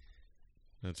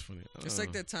 It's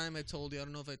like that time I told you, I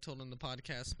don't know if I told on the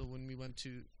podcast, but when we went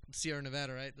to Sierra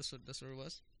Nevada, right? That's where it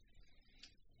was.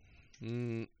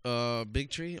 Big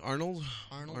Tree, Arnold,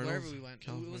 wherever we went.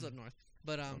 California. It was up north.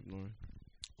 But up north.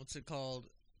 What's it called?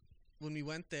 When we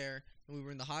went there and we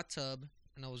were in the hot tub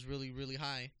and I was really, really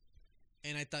high,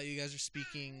 and I thought you guys were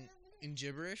speaking in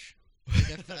gibberish.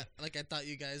 Like I thought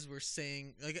you guys were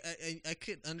saying, like I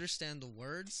could understand the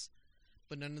words,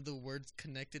 but none of the words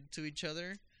connected to each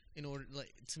other in order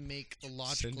like to make a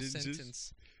logical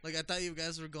sentence. Like I thought you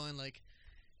guys were going like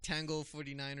Tango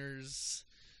 49ers,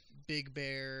 Big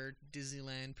Bear,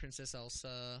 Disneyland, Princess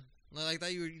Elsa. Like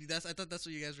I thought that's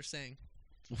what you guys were saying.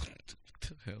 What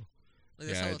the hell? Like,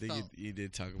 that's how I it think felt. you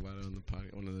did talk about it on the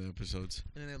one of the episodes.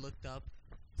 And then I looked up,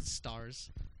 stars.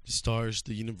 The stars,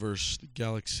 the universe, the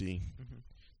galaxy,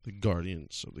 the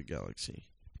guardians of the galaxy.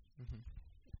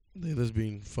 Layla's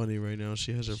being funny right now.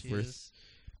 She has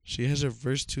her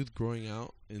first tooth growing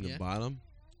out in the bottom,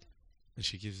 and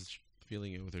she keeps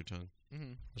feeling it with her tongue.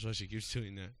 That's why she keeps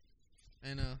doing that.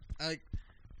 I know.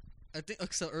 I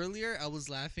think so. Earlier, I was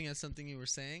laughing at something you were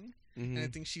saying, and I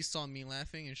think she saw me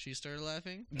laughing, and she started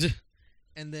laughing.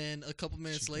 And then a couple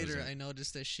minutes later, I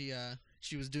noticed that she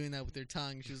was doing that with her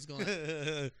tongue. She was going.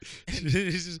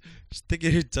 She's just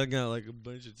sticking her tongue out like a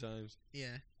bunch of times.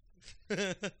 Yeah.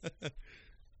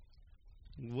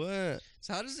 What?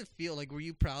 So how does it feel? Like, were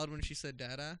you proud when she said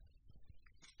 "dada"?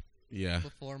 Yeah.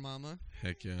 Before mama.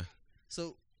 Heck yeah.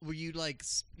 So were you like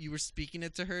you were speaking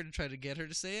it to her to try to get her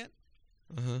to say it?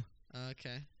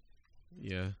 Okay.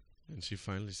 Yeah, and she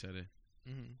finally said it.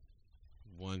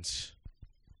 Once.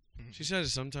 She says it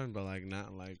sometimes, but like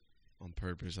not like on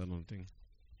purpose. I don't think.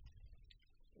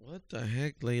 What the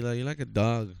heck, Layla? You're like a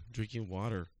dog drinking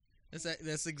water.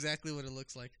 That's exactly what it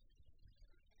looks like.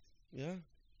 Yeah.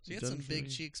 She had some big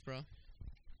cheeks, bro.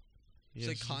 She's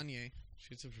like Kanye. She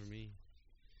had some for me.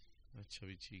 My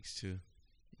chubby cheeks too.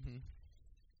 Hmm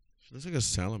She looks like a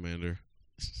salamander.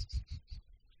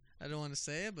 I don't want to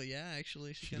say it, but yeah,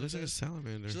 actually, She looks like a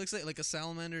salamander. She looks like a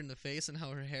salamander in the face, and how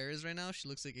her hair is right now. She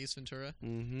looks like Ace Ventura.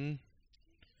 Mm-hmm.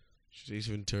 She's Ace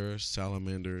Ventura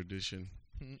Salamander edition.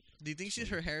 Do you think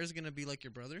her hair is gonna be like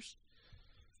your brother's?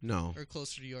 No. Or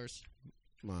closer to yours?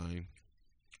 Mine.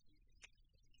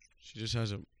 She just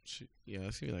has yeah,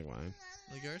 it's gonna be like mine.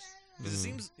 Like yours? 'Cause it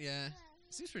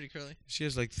seems pretty curly. She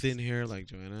has like thin hair like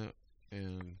Joanna,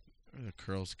 and the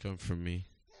curls come from me.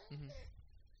 Mm-hmm.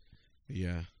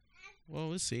 Yeah. Well,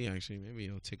 we'll see. Actually, maybe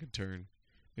it'll take a turn.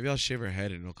 Maybe I'll shave her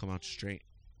head and it'll come out straight.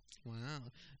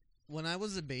 Wow. When I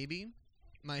was a baby,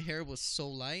 my hair was so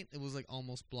light it was like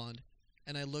almost blonde,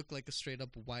 and I looked like a straight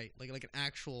up white, like an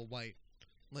actual white,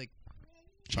 like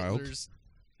Child. Hitler's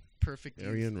perfect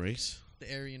Aryan race.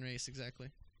 The Aryan race, exactly.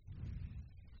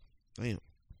 Damn.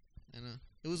 I know.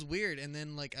 It was weird, and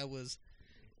then like there was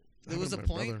a my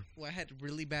point brother. where I had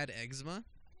really bad eczema,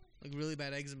 and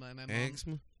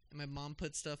my mom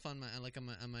put stuff on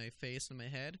my face and my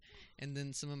head, and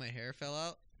then some of my hair fell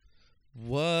out.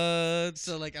 What?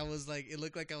 So like I was like, it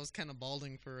looked like I was kind of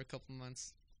balding for a couple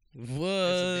months. What?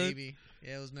 As a baby.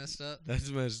 Yeah, it was messed up. That's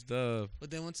messed up. But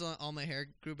then once all my hair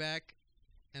grew back,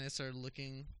 and I started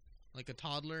looking like a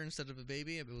toddler instead of a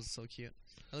baby, it was so cute.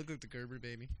 I looked like the Gerber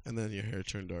baby. And then your hair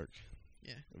turned dark.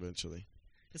 Yeah. Eventually.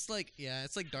 It's like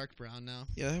dark brown now.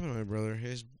 Yeah, that happened to my brother.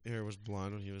 His hair was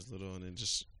blonde when he was little, and it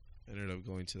just ended up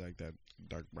going to like that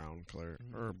dark brown color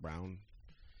or brown.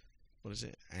 What is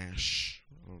it? Ash.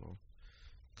 I don't know.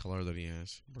 Color that he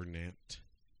has. Brunette.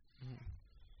 Mm-hmm.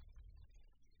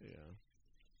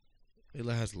 Yeah.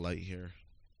 Ayla has light hair.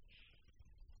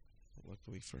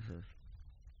 Luckily for her.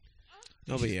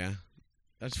 No, but yeah,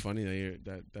 that's funny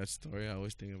that story. I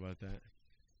always think about that.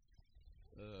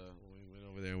 When we went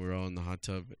over there, and we were all in the hot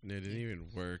tub, and it didn't even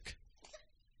work.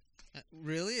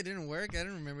 Really? It didn't work? I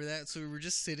didn't remember that. So we were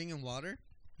just sitting in water?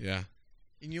 Yeah.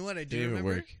 And you know what I do Didn't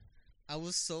remember? even work. I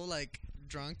was so like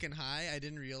drunk and high, I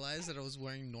didn't realize that I was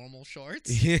wearing normal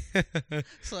shorts. Yeah.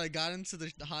 So I got into the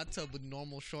hot tub with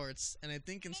normal shorts, and I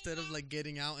think instead of like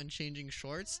getting out and changing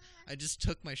shorts, I just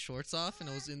took my shorts off and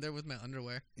I was in there with my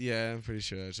underwear. Yeah, I'm pretty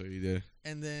sure that's what you did.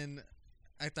 And then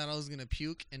I thought I was gonna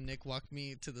puke, and Nick walked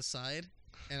me to the side,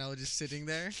 and I was just sitting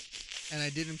there, and I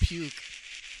didn't puke.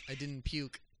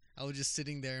 I was just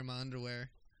sitting there in my underwear,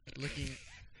 looking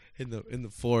in the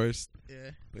forest.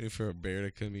 Yeah. Waiting for a bear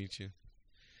to come eat you.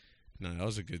 No, that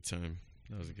was a good time.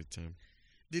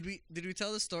 Did we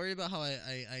tell the story about how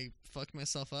I fucked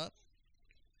myself up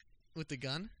with the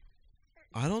gun?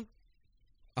 I don't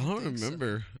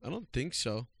remember. So. I don't think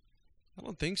so.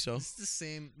 This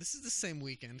is the same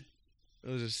weekend. It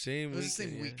was the same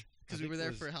week. Because we were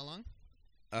there for how long?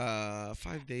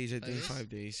 5 days, I think. 5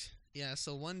 days. Yeah,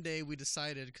 so one day we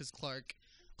decided, because Clark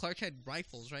had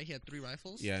rifles, right? He had 3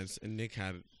 rifles. Yeah, and Nick.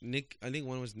 I think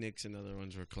one was Nick's and the other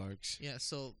ones were Clark's. Yeah,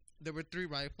 so there were 3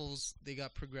 rifles. They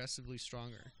got progressively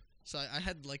stronger. So I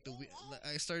had like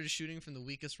I started shooting from the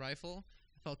weakest rifle.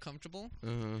 I felt comfortable.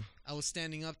 I was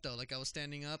standing up though, like I was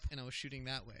standing up and I was shooting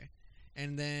that way.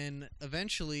 And then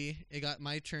eventually it got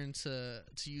my turn to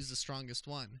use the strongest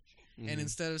one. Mm-hmm. And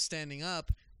instead of standing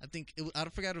up, I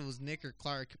forgot if it was Nick or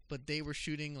Clark, but they were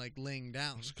shooting like laying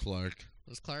down. It was Clark. It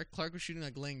was Clark. Clark was shooting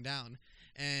like laying down.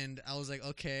 And I was like,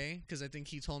 okay, because I think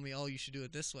he told me, oh, you should do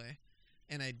it this way.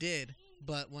 And I did.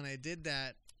 But when I did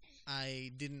that,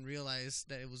 I didn't realize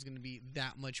that it was going to be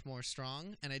that much more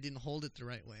strong, and I didn't hold it the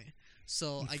right way.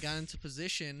 So I got into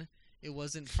position. It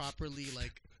wasn't properly,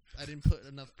 like, I didn't put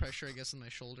enough pressure, I guess, on my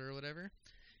shoulder or whatever.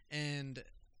 And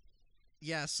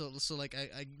yeah, so like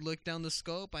I look down the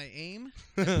scope, I aim,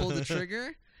 I pull the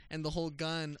trigger, and the whole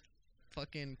gun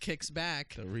fucking kicks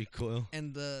back. The recoil.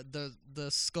 And the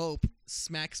scope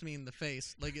smacks me in the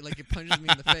face. Like it punches me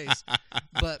in the face.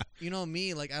 But you know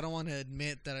me, like I don't want to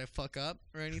admit that I fuck up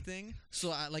or anything.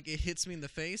 So it hits me in the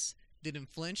face, didn't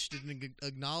flinch, didn't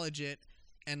acknowledge it,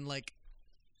 and like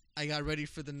I got ready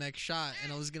for the next shot,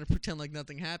 and I was gonna pretend like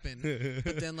nothing happened.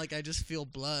 But then like I just feel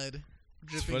blood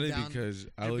dripping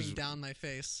down my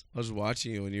face. I was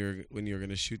watching you when you were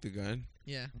gonna shoot the gun.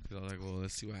 Yeah. Because I was like, well,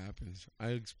 let's see what happens. I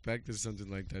expected something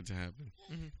like that to happen.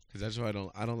 Because mm-hmm. that's why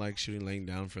I don't like shooting laying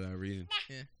down for that reason.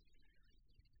 Yeah.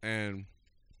 And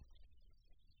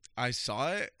I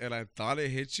saw it and I thought it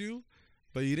hit you,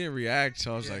 but you didn't react.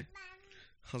 So I was like,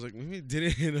 maybe it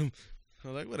didn't hit him. I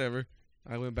was like, whatever.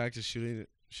 I went back to shooting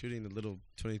the little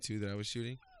 22 that I was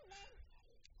shooting.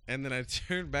 And then I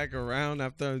turned back around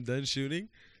after I'm done shooting.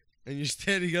 And you're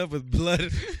standing up with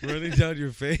blood running down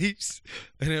your face.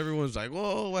 And everyone's like,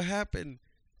 whoa, what happened?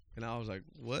 And I was like,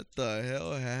 what the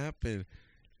hell happened?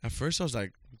 At first I was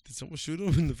like, did someone shoot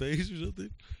him in the face or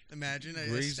something? Imagine I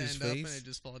Grazed his stand up and face? I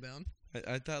just fall down.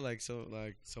 I thought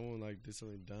someone like did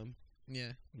something dumb.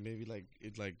 Yeah, Maybe like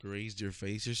it like grazed your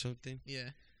face or something. yeah.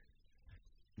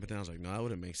 But then I was like, no, that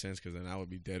wouldn't make sense because then I would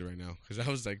be dead right now. Because I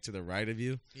was like to the right of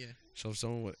you. Yeah. So if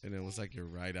someone would, and it was like your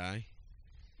right eye.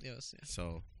 Yes, yeah.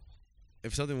 So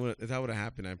if that would have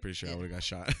happened, I'm pretty sure I Yeah. would have got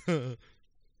shot.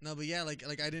 No, but yeah, like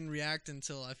I didn't react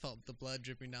until I felt the blood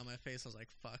dripping down my face. I was like,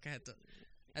 fuck, I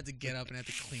had to get up and I had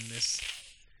to clean this.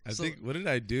 I So- think what did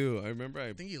I do? I remember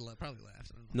I think you probably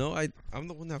laughed. I don't know. no, I'm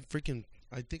the one that freaking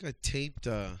I think I taped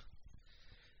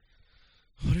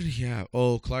what did he have?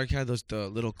 Oh, Clark had the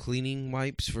little cleaning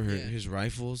wipes for Yeah. his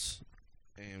rifles,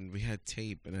 and we had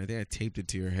tape, and I think I taped it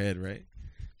to your head, right?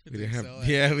 I We didn't think have-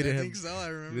 so. yeah, we I didn't think so. I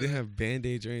remember. We didn't that. have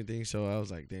band-aids or anything, so I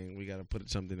was like, dang, we gotta put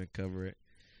something to cover it.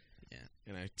 Yeah.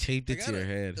 And I taped I it to got your it.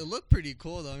 head. It looked pretty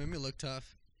cool though. It made me look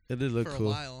tough It did look for a cool.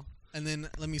 while. And then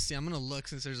let me see. I'm gonna look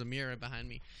since there's a mirror behind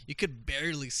me. You could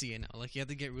barely see it now. Like you have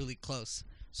to get really close.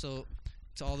 So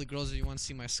to all the girls that you want to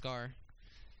see my scar,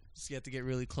 just you have to get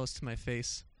really close to my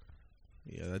face.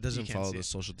 Yeah, that doesn't can't follow see the it.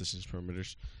 social distance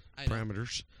parameters. I know.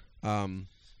 Parameters.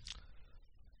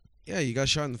 Yeah, you got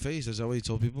shot in the face. Is that what you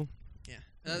told people? Yeah.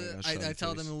 Yeah, I got shot in I the tell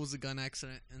them face. it was a gun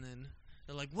accident, and then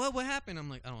they're like, "What? What happened?" I'm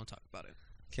like, "I don't want to talk about it.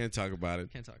 Can't talk about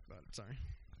it. Can't talk about it. Sorry."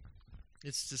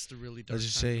 It's just a really dark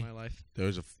just time in say- my life. There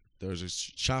was a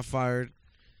shot fired,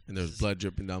 and there was This is- blood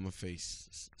dripping down my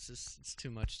face. It's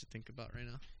too much to think about right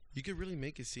now. You could really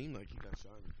make it seem like you got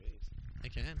shot in the face. I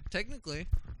can technically.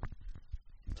 I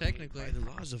mean, Technically. by the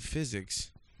laws of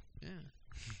physics. Yeah.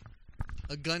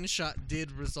 A gunshot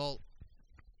did result.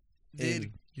 Did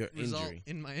In your result injury.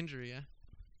 in my injury. Yeah.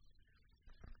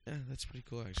 Yeah, that's pretty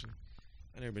cool actually.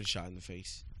 I never been shot in the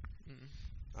face. Mm.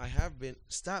 I have been.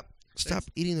 Stop There's-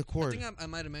 eating the I cord. think I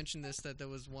might have mentioned this that there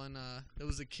was one. There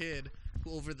was a kid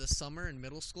who over the summer in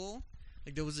middle school,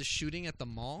 like there was a shooting at the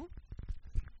mall.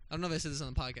 I don't know if I said this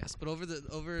on the podcast, but over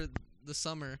the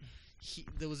summer,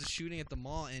 there was a shooting at the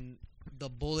mall and the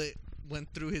bullet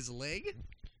went through his leg.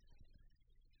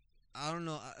 I don't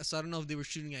know. So I don't know if they were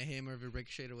shooting at him or if it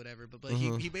ricocheted or whatever. But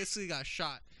he basically got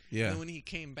shot. Yeah. And then when he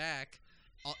came back,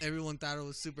 everyone thought it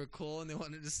was super cool and they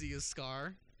wanted to see his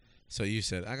scar. So you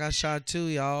said I got shot too,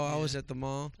 y'all. I Yeah. was at the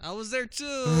mall. I was there too.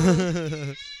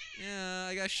 hey, Yeah,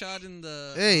 I got shot in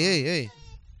the. hey.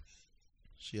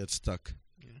 She got stuck.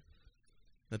 Yeah.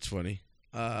 That's funny.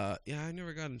 Yeah, I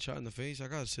never gotten shot in the face. I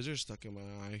got a scissor stuck in my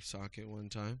eye socket one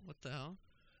time. What the hell?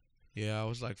 Yeah, I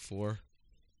was like 4.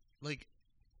 Like,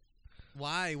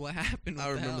 why? What happened? What I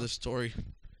the remember hell? the story.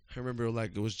 I remember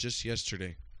like it was just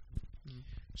yesterday. Mm.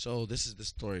 So this is the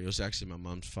story. It was actually my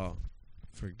mom's fault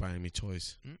for buying me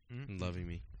toys and loving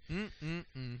me.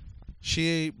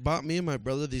 She bought me and my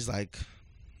brother these like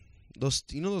those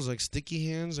those like sticky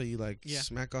hands that you like Yeah.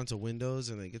 smack onto windows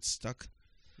and they get stuck.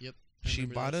 Yep. I She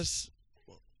remember bought those.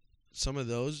 us some of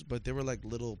those, but they were like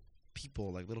little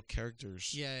people, like little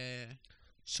characters. Yeah.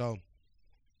 So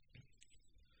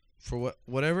for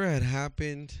whatever had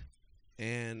happened,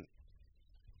 and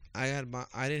I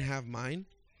didn't have mine.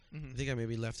 I Mhm. think I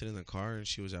maybe left it in the car and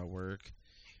she was at work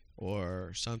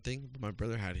or something. But my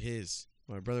brother had his.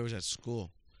 My brother was at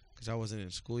school because I wasn't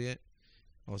in school yet.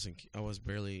 I was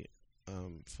barely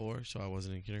 4, so I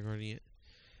wasn't in kindergarten yet.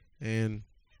 And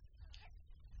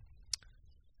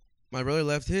my brother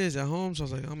left his at home, so I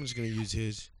was like, I'm just gonna use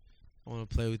his. I want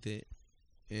to play with it,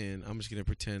 and I'm just gonna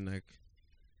pretend like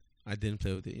I didn't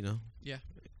play with it. Yeah.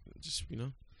 Just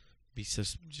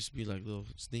just be like a little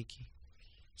sneaky.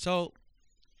 So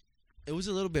it was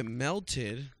a little bit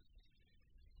melted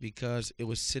because it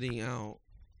was sitting out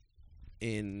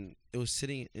it was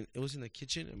in the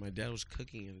kitchen and my dad was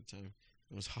cooking at the time.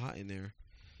 It was hot in there.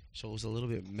 So it was a little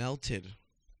bit melted.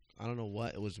 I don't know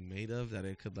what it was made of that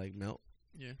it could like melt.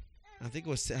 Yeah. I think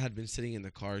it had been sitting in the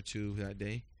car too that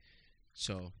day.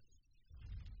 So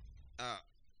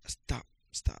stop.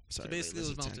 Sorry. basically it was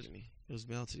Liz attacked melted. me. It was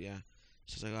melted, yeah.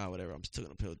 So I was like, whatever, I'm still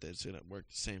gonna play with it. It's gonna work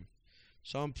the same.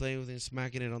 So I'm playing with it,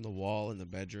 smacking it on the wall in the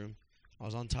bedroom. I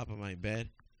was on top of my bed,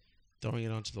 throwing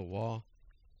it onto the wall,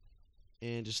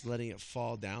 and just letting it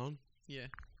fall down. Yeah.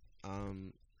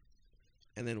 And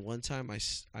then one time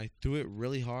I threw it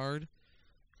really hard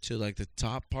to like the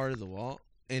top part of the wall,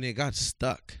 and it got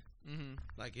stuck. Mm-hmm.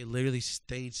 Like it literally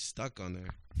stayed stuck on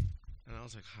there. And I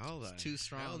was like, how the It's too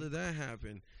strong. hell did that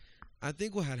happen? I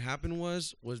think what had happened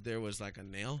was there was like a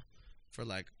nail for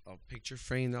like a picture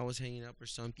frame that was hanging up or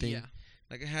something. Yeah.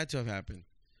 Like it had to have happened,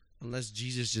 unless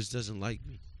Jesus just doesn't like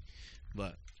me.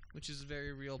 But Which is a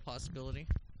very real possibility.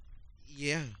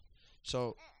 yeah,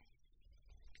 so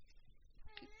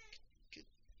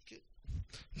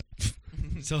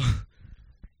so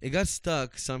it got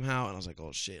stuck somehow, and I was like,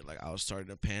 oh shit! Like I was starting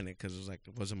to panic because it was like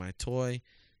it wasn't my toy.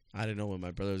 I didn't know when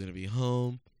my brother was gonna be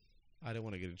home. I didn't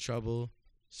want to get in trouble,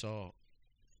 so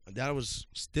that was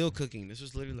still cooking. This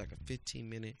was literally like a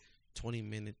 15-minute,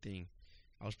 20-minute thing.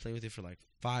 I was playing with it for like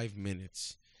 5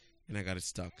 minutes, and I got it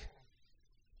stuck.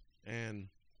 And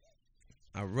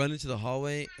I run into the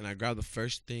hallway, and I grab the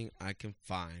first thing I can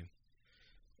find.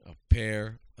 A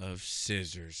pair of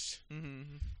scissors.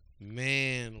 Mm-hmm.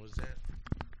 Man, was that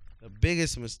the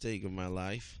biggest mistake of my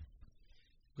life.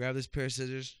 Grab this pair of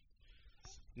scissors.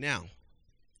 Now,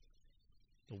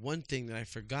 the one thing that I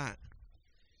forgot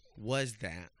was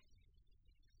that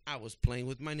I was playing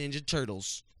with my Ninja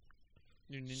Turtles.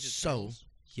 Your Ninja So, Turtles.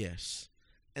 yes.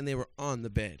 And they were on the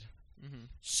bed. Mm-hmm.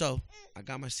 So, I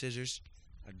got my scissors.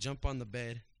 I jump on the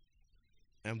bed.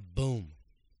 And boom.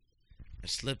 I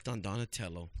slipped on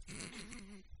Donatello.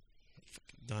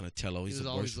 Donatello, he's He was the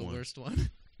always worst one. the worst one.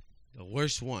 The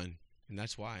worst one. And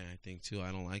that's why I think, too,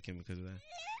 I don't like him because of that.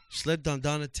 Slipped on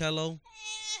Donatello.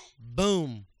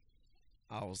 Boom.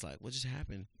 I was like, what just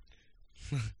happened?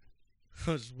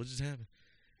 What just happened?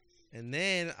 And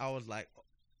then I was like,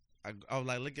 I was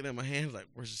like looking at my hands like,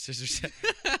 where's the scissors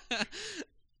at?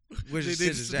 Where's the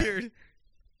they scissors at? disappeared.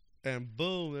 And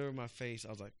boom, they were in my face. I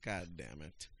was like, God damn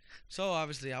it. So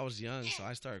obviously I was young, so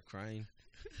I started crying.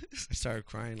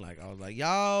 Like, I was like,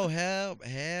 yo, help.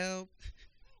 And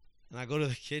I go to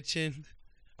the kitchen.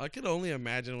 I could only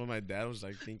imagine what my dad was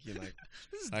like thinking, like,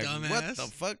 This is like dumbass. what the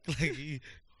fuck? Like,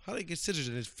 how did he get scissors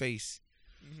in his face?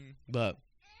 Mm-hmm. But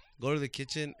go to the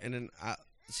kitchen, and then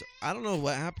I don't know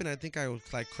what happened. I think I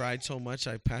like cried so much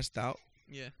I passed out.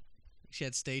 Yeah. She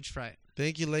had stage fright.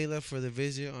 Thank you, Layla, for the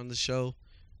visit on the show.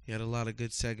 You had a lot of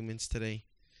good segments today.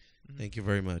 Mhm. Thank you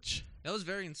very much. That was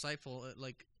very insightful.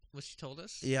 Like what she told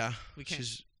us. Yeah, We can't.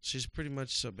 she's pretty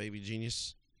much a baby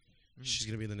genius. Mhm. She's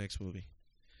gonna be in the next movie.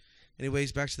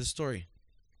 Anyways, back to the story.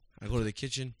 I go to the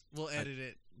kitchen. We'll edit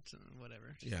it. To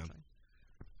whatever. Yeah.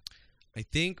 I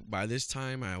think by this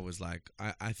time I was like,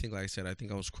 I think, like I said, I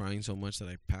think I was crying so much that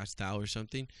I passed out or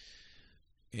something.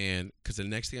 And because the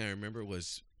next thing I remember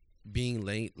was being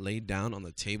laid down on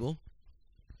the table,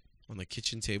 on the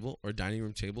kitchen table or dining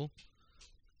room table,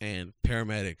 and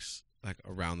paramedics like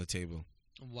around the table.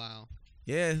 Wow.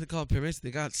 Yeah, they call it paramedics.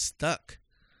 They got stuck.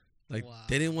 Like Wow.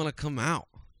 they didn't want to come out.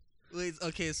 Wait.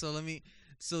 Okay. So let me.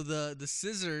 So the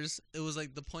scissors. It was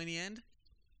like the pointy end.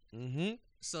 Mm-hmm.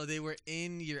 So they were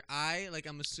in your eye. Like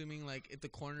I'm assuming, like at the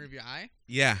corner of your eye.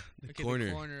 Yeah, the Okay, corner.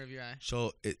 the corner of your eye.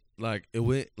 So it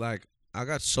went like I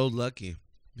got so lucky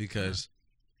because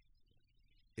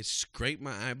it scraped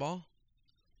my eyeball,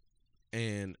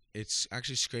 and it's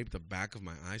actually scraped the back of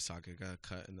my eye socket. Got a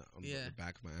cut in the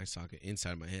back of my eye socket,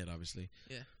 inside my head, obviously.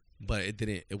 Yeah. But it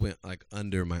didn't. It went like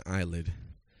under my eyelid.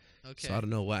 Okay. So I don't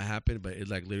know what happened, but it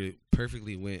like literally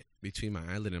perfectly went between my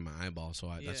eyelid and my eyeball. So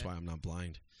that's Yeah. why I'm not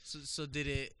blind. So did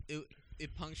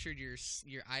it punctured your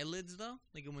eyelids though?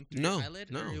 Like it went through No, your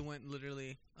eyelid? no. Or it went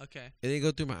literally. Okay. It didn't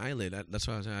go through my eyelid. That's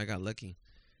why I was saying I got lucky.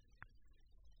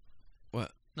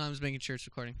 What? No, I'm just making sure it's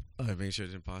recording. Oh, I made sure it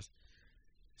didn't pause.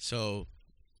 So,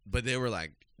 but they were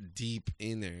like deep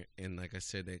in there, and like I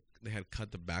said, they had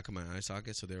cut the back of my eye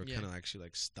socket, so they were Yeah. kind of actually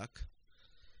like stuck.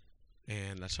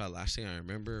 And that's why last thing I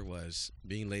remember was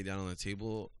being laid down on the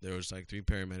table. There was like 3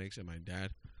 paramedics and my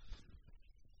dad,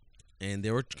 and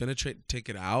they were gonna take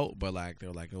it out, but like they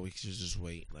were like, "Oh, we should just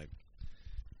wait, like,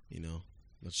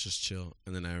 let's just chill."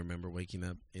 And then I remember waking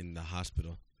up in the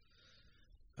hospital.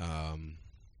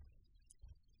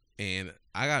 And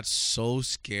I got so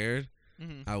scared.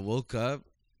 Mm-hmm. I woke up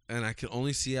and I could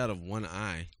only see out of one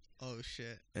eye. Oh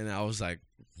shit! And I was like,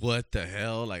 what the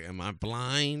hell? Like, am I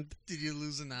blind? Did you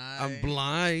lose an eye? I'm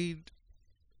blind.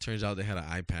 Turns out they had an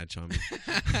eye patch on me.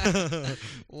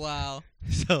 Wow.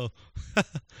 So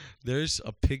there's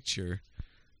a picture,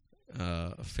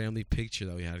 a family picture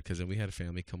that we had, because then we had a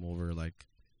family come over like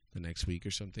the next week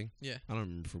or something. Yeah. I don't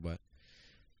remember for what.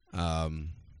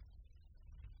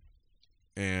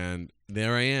 And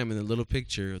there I am in the little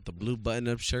picture with the blue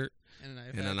button-up shirt And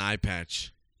and an eye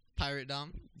patch. Pirate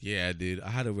Dom. Yeah, dude. I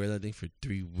had to wear that thing for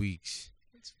 3 weeks.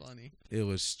 That's funny. It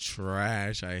was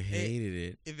trash. I hated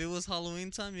it. If it was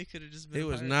Halloween time, you could have just been. It a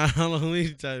was pirate. not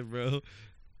Halloween time, bro.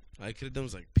 I could have done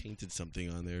was like painted something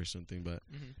on there or something, but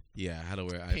Mhm. yeah, I had to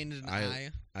wear Painted an eye.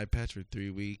 eye patch for 3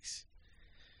 weeks.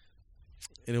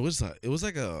 And it was like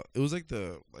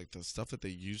the stuff that they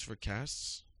use for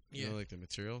casts. You know, like the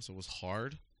material. So it was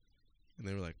hard, and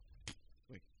they were like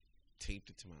taped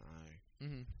it to my eye.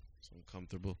 Mm-hmm. So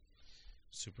uncomfortable,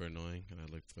 super annoying, and I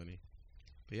looked funny.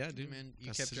 But yeah, dude, Man, you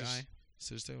got kept your eye.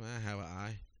 Sister, I have an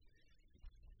eye.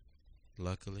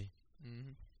 Luckily,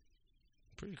 Mm-hmm.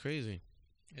 pretty crazy.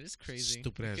 It is crazy.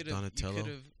 Stupid ass Donatello.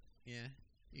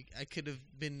 I could have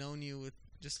been known you with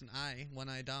just an eye, one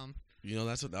eye Dom. You know,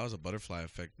 that was a butterfly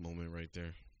effect moment right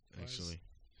there. Actually,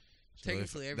 so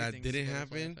Technically, if everything. that didn't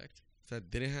happen, if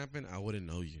that didn't happen, I wouldn't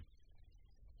know you.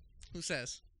 Who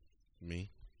says?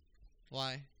 Me.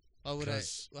 Why? Why would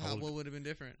what would have been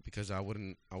different? Because I would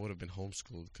have been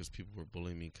homeschooled because people were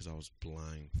bullying me because I was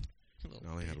blind. And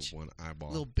I only had one eyeball.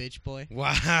 Little bitch boy.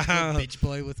 Wow. Little bitch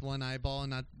boy with one eyeball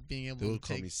and not being able to They would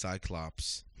call me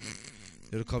Cyclops.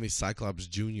 They would call me Cyclops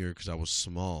Jr. because I was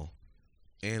small.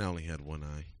 And I only had one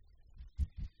eye.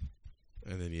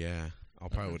 And then, yeah, I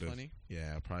probably would have.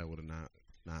 Yeah, I probably would have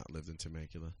not lived in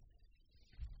Temecula.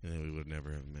 And then we would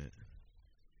never have met.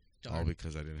 Darn. All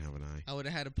because I didn't have an eye. I would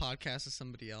have had a podcast with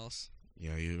somebody else.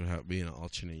 Yeah, you would be in an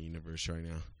alternate universe right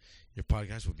now. Your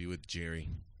podcast would be with Jerry.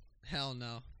 Hell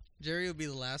no. Jerry would be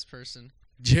the last person.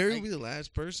 Jerry would be the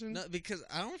last person? No, because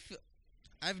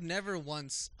I've never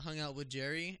once hung out with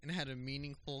Jerry and had a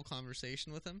meaningful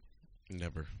conversation with him.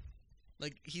 Never.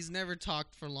 Like, he's never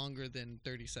talked for longer than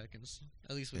 30 seconds.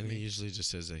 At least with me. And he usually just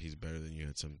says that he's better than you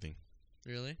at something.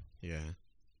 Really? Yeah.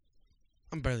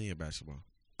 I'm better than you at basketball.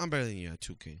 I'm better than you at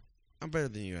 2K. I'm better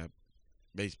than you at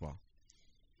baseball.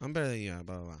 I'm better than you at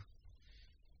blah, blah, blah.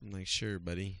 I'm like, sure,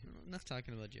 buddy. Enough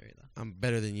talking about Jerry, though. I'm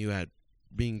better than you at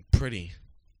being pretty.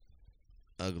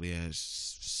 Ugly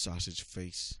ass sausage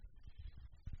face.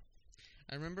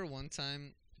 I remember one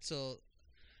time, so,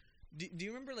 do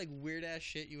you remember, like, weird-ass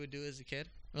shit you would do as a kid?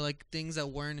 Or, like, things that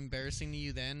weren't embarrassing to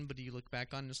you then, but you look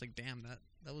back on and just like, damn,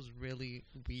 that was really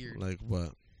weird. Like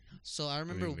what? So I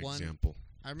remember example.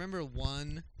 I remember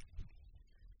one.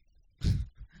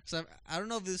 So I don't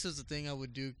know if this is a thing I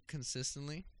would do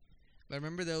consistently, but I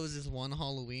remember there was this one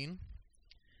Halloween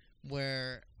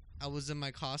where I was in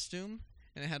my costume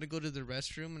and I had to go to the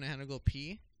restroom and I had to go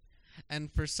pee.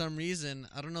 And for some reason,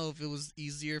 I don't know if it was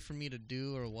easier for me to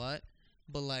do or what,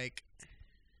 but like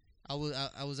I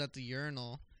was at the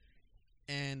urinal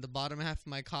and the bottom half of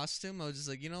my costume, I was just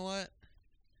like, you know what?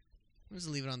 I'm just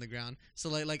leave it on the ground. So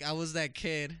like I was that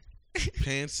kid.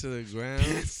 Pants to the ground.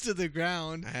 Pants to the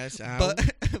ground. Ass out.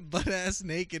 Butt ass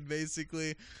naked,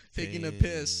 basically taking a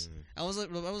piss. I was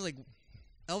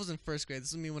in first grade.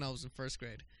 This was me when I was in first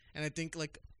grade, and I think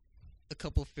like a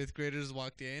couple fifth graders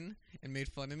walked in and made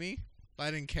fun of me, but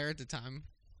I didn't care at the time.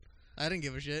 I didn't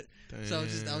give a shit. Damn. So I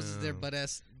was just there butt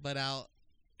out,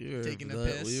 taking a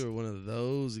piss. We were one of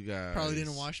those guys. Probably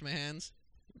didn't wash my hands.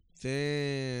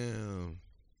 Damn.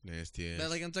 Nasty ass.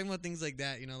 But like I'm talking about things like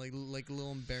that, you know, like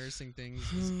little embarrassing things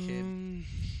as a kid.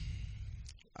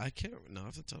 I can't. Not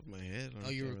off the top of my head. Oh,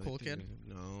 you were a cool kid?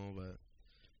 No, but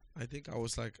I think I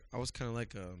was kind of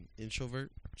like an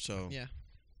introvert. So yeah,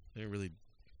 I didn't really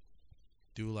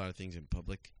do a lot of things in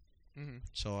public. Mm-hmm.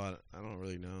 So I don't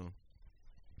really know.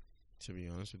 To be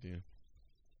honest with you,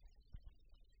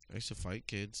 I used to fight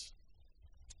kids.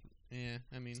 Yeah,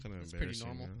 I mean, it's kind of pretty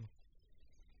normal.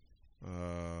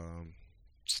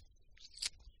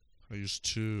 I used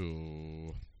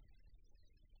to.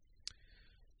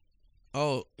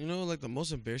 Oh, you know, like the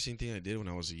most embarrassing thing I did when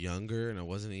I was younger, and I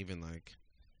wasn't even like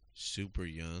super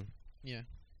young. Yeah.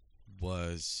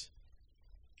 Was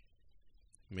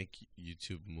make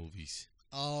YouTube movies.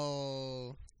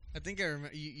 Oh, I think I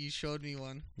remember. You showed me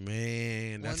one.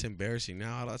 Man, that's embarrassing.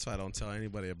 Now that's why I don't tell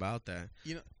anybody about that.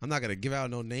 You know, I'm not gonna give out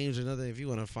no names or nothing. If you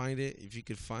want to find it, if you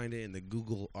could find it in the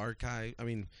Google archive,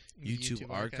 YouTube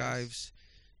archives.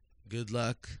 Good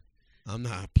luck. I'm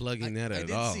not plugging that at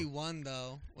all. I did see one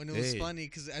though when it was funny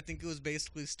because I think it was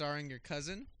basically starring your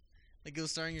cousin. Like it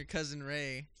was starring your cousin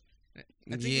Ray. I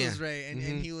think it was Ray, and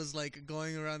he was like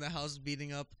going around the house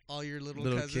beating up all your little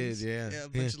cousins. Kids, yeah, a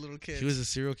bunch of little kids. He was a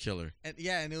serial killer. And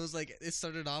and it was like it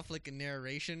started off like a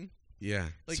narration. Yeah,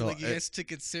 like you guys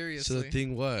took it seriously. So the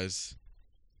thing was,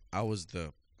 I was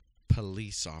the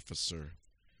police officer.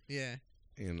 Yeah,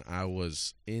 and I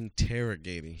was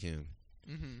interrogating him.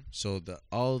 Mm-hmm. So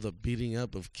all the beating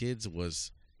up of kids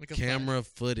was like camera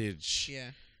footage.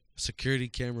 Yeah, security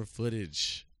camera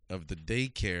footage of the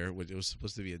daycare, which it was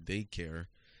supposed to be a daycare,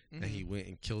 that he went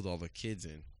and killed all the kids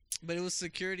in. But it was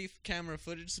security camera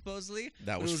footage, supposedly.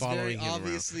 That was following him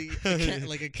obviously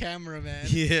like a cameraman.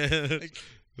 Yeah,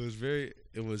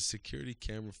 it was security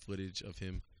camera footage of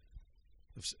him,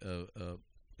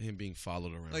 him being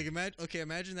followed around. Like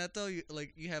imagine that though.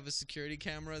 You have a security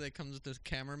camera that comes with the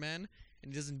cameraman,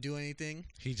 and he doesn't do anything.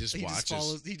 He just He watches. just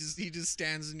follows. He just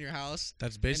stands in your house.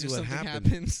 That's And basically if what something happened.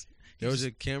 happens, There was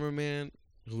a cameraman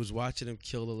who was watching him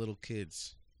kill the little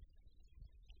kids.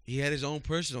 He had his own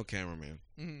personal cameraman.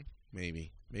 Mm-hmm.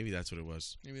 Maybe that's what it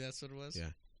was. Maybe that's what it was.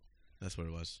 Yeah. That's what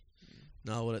it was.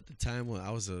 No, well, at the time when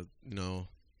I was a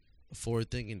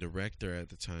forward-thinking director at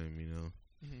the time,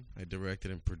 Mm-hmm. I directed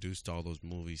and produced all those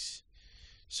movies.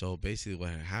 So basically, what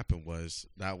had happened was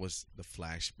that was the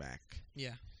flashback.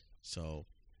 Yeah. So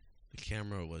the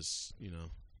camera was,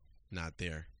 not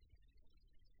there.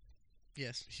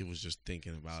 Yes. He was just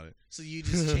thinking about it. So you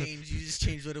just changed. You just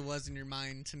changed what it was in your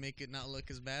mind to make it not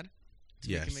look as bad. To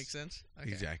Yes. make it make sense.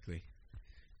 Okay.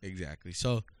 Exactly.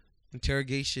 So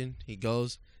interrogation. He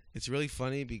goes. It's really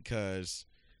funny because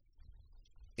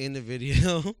in the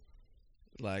video,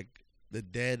 like the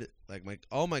dead, like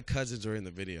all my cousins are in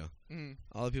the video. Mm-hmm.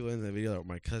 All the people in the video are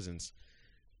my cousins,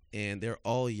 and they're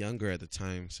all younger at the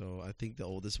time. So I think the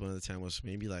oldest one at the time was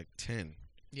maybe like 10.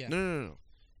 Yeah. No.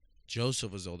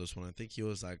 Joseph was the oldest one. I think he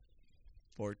was like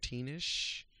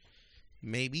 14-ish,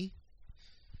 maybe.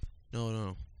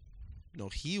 No,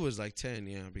 he was like 10.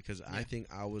 Yeah, because I think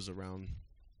I was around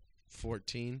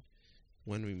 14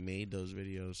 when we made those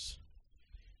videos.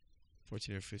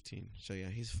 14 or 15. So yeah,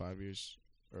 he's 5 years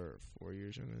or 4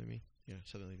 years younger than me. Yeah,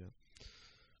 something like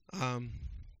that.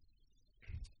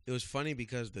 It was funny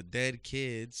because the dead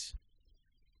kids,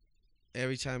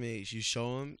 every time you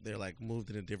show them, they're like moved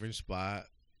in a different spot,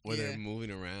 or they're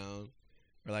moving around,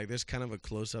 or like there's kind of a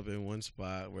close up in one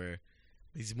spot where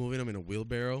he's moving them in a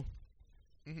wheelbarrow,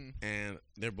 and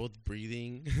they're both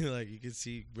breathing. Like you can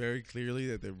see very clearly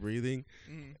that they're breathing,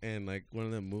 and like one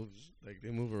of them moves, like they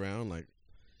move around, like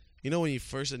when you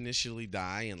first initially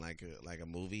die in like a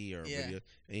movie or a video,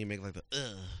 and you make like the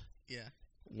Yeah.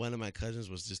 One of my cousins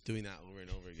was just doing that over and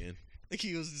over again. Like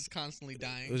he was just constantly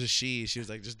dying. It was a she. She was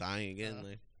like just dying again.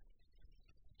 Like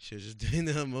she was just doing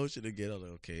the emotion again. I was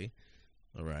like, okay,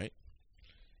 all right.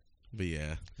 But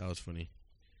yeah, that was funny.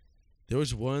 There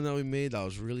was one that we made that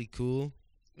was really cool.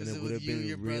 Was and it would with have you, been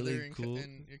your really brother, cool.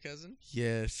 and your cousin?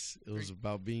 Yes, it was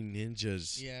about being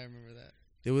ninjas. Yeah, I remember that.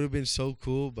 It would have been so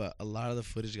cool, but a lot of the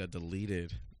footage got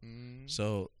deleted. Mm.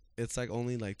 So it's like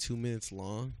only like 2 minutes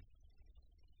long.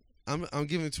 I'm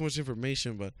giving too much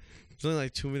information, but it's only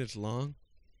like 2 minutes long.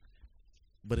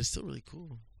 But it's still really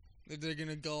cool. They're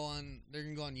gonna go on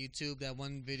YouTube. That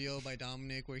one video by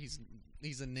Dominic where he's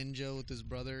a ninja with his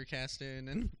brother cast in,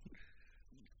 and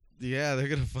yeah, they're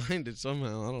gonna find it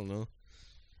somehow. I don't know,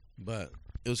 but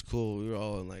it was cool. We were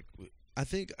all in like, I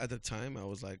think at the time I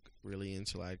was like really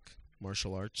into like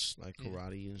martial arts, like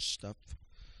karate and stuff.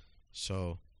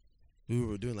 So we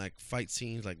were doing like fight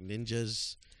scenes, like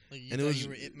ninjas. Like and it was, you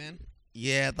were Ip Man?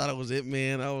 Yeah, I thought it was Ip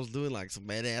Man. I was doing like some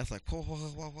badass, like wah, wah,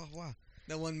 wah, wah, wah.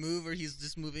 That one move where he's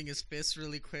just moving his fists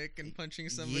really quick and punching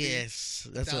somebody. Yes,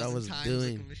 that's what I was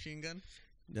doing. Like a machine gun.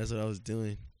 That's what I was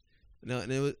doing. No,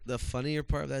 and the funnier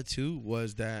part of that too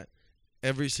was that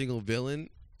every single villain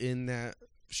in that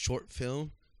short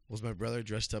film was my brother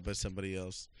dressed up as somebody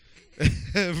else.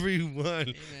 Everyone.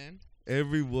 Hey, man.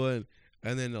 Everyone.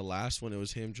 And then the last one, it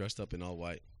was him dressed up in all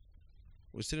white.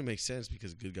 Which didn't make sense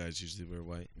because good guys usually wear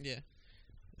white. Yeah.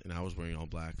 And I was wearing all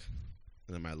black.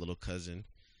 And then my little cousin,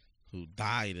 who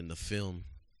died in the film,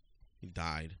 he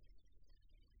died.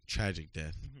 Tragic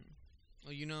death. Mm-hmm.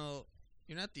 Well,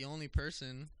 you're not the only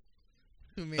person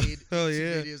who made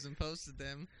videos and posted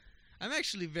them. I'm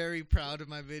actually very proud of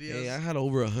my videos. Hey, I had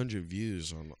over 100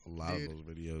 views on a lot of those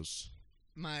videos.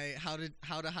 My how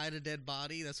to hide a dead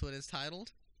body, that's what it's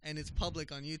titled, and it's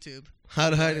public on YouTube. How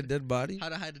to hide a dead body? How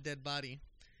to hide a dead body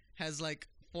has like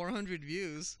 400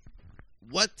 views.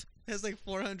 What? It has like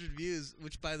 400 views,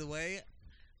 which by the way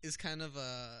is kind of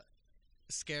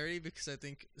scary because I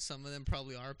think some of them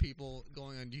probably are people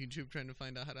going on YouTube trying to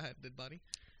find out how to hide a dead body.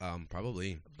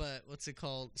 Probably. But what's it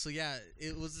called? So yeah,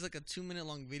 it was like a 2-minute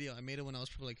long video. I made it when I was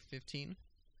probably like 15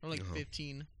 or like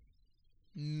 15,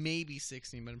 maybe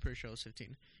 16, but I'm pretty sure I was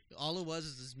 15. All it was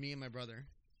is just me and my brother.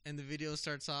 And the video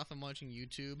starts off, I'm watching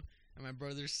YouTube, and my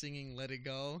brother's singing "Let It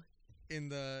Go" in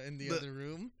the other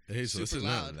room. Hey, so this is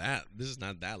loud. This is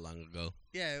not that long ago.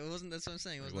 Yeah, it wasn't. That's what I'm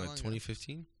saying. It wasn't Like long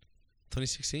 2015,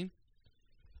 2016.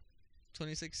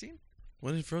 2016.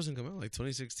 When did Frozen come out? Like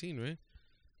 2016, right?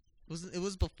 It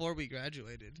was before we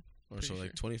graduated. Or so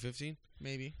like 2015.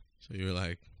 Maybe. So you were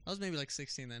like. I was maybe like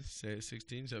 16 then. Say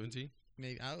 16, 17.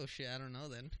 Maybe. Oh shit, I don't know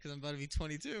then, because I'm about to be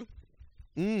 22.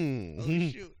 Oh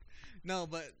shoot. No,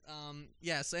 but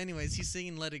yeah. So, anyways, he's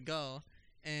singing "Let It Go,"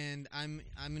 and I'm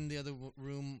in the other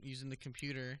room using the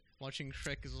computer watching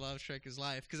Shrek is Love, Shrek is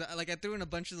Life, because I threw in a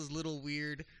bunch of those little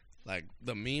weird, Like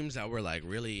the memes that were like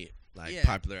really like Yeah.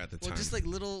 popular at the well, time. just like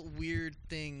little weird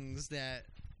things that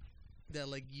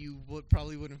like you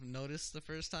probably wouldn't have noticed the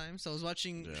first time. So I was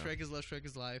watching Yeah. Shrek is Love, Shrek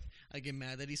is Life. I get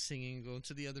mad that he's singing, go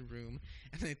into the other room,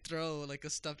 and I throw like a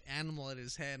stuffed animal at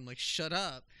his head. I'm like, shut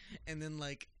up! And then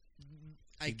like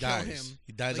I he kill dies. him.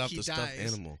 He dies Like, off he the stuffed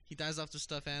dies. animal. He dies off the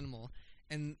stuffed animal,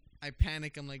 and I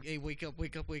panic. I'm like, hey, wake up,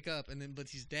 wake up, wake up! And then but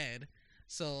he's dead.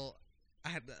 So I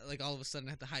had to, like all of a sudden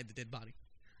I had to hide the dead body.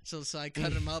 So I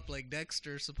cut him up like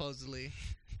Dexter supposedly.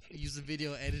 Use the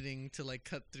video editing to like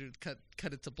cut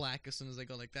it to black as soon as I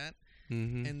go like that,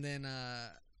 Mm-hmm. and then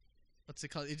what's it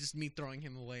called? It's just me throwing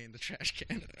him away in the trash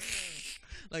can.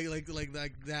 like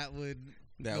that would.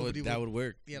 Nobody That would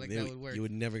work. Yeah, like They that would work. You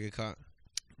would never get caught.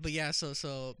 But yeah,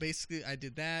 so basically I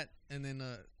did that, and then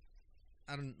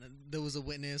there was a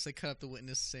witness. I cut up the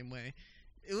witness the same way.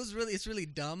 It's really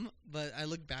dumb, but I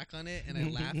look back on it and I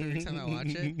laugh every time I watch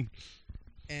it.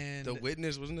 And The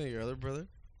witness, wasn't it your other brother?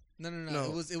 No. No.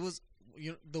 It was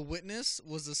the witness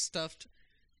was a stuffed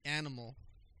animal,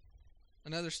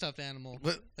 another stuffed animal,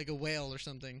 What? like a whale or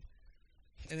something.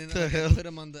 And then The like, hell? I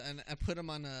put him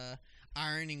on a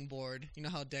ironing board. You know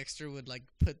how Dexter would like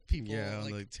put people Yeah,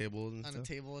 on like the table and on stuff. a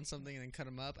table and something, and then cut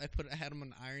him up. I had him on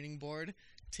an ironing board,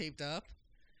 taped up.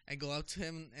 I go up to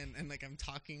him and like I'm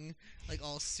talking like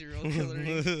all serial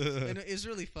killery. And it's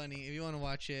really funny. If you want to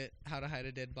watch it, How to Hide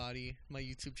a Dead Body, my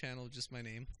YouTube channel, just my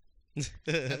name.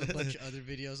 I have a bunch of other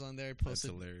videos on there. That's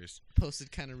hilarious.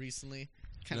 Posted kind of recently.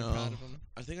 Kind of No. proud of them.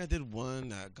 I think I did one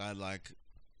that got like,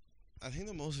 I think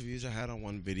the most views I had on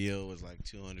one video was like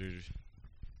 200,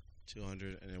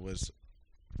 and it was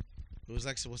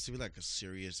like supposed to be like a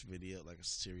serious video, like a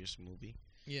serious movie.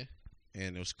 Yeah.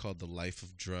 And it was called The Life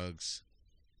of Drugs.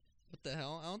 What the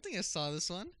hell? I don't think I saw this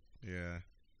one. Yeah.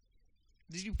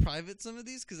 Did you private some of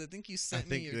these? Because I think you I sent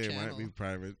me think your they channel. might be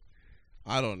private.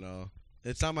 I don't know.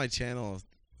 It's on my channel,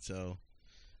 so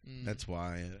Mm. that's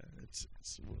why it's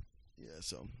yeah.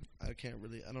 So I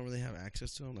don't really have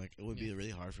access to them. Like it would be really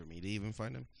hard for me to even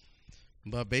find them.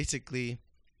 But basically,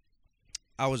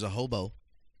 I was a hobo.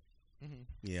 Mhm.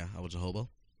 Yeah, I was a hobo.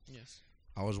 Yes.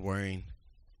 I was wearing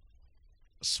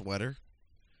a sweater,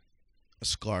 a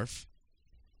scarf,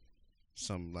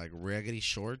 some like raggedy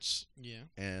shorts, Yeah.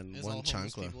 and As one all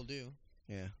homeless chancla. people do.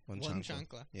 Yeah, one One chancla.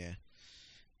 chancla. Yeah,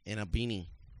 and a beanie.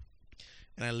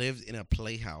 And I lived in a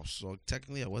playhouse, so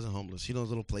technically I wasn't homeless. You know those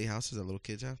little playhouses that little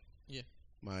kids have? Yeah.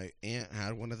 My aunt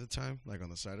had one at the time, like on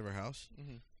the side of her house.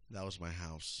 Mm-hmm. That was my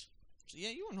house. So, yeah,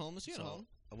 you weren't homeless. You So at home.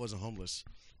 I wasn't homeless.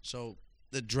 So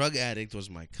the drug addict was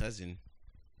my cousin,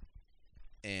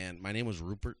 and my name was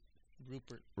Rupert.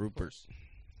 Rupert. Of Rupert. course.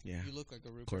 Yeah, You look like a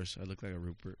Rupert. of course. I look like a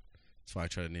Rupert. That's why I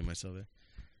try to name myself that.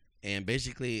 And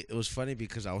basically, it was funny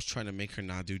because I was trying to make her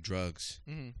not do drugs,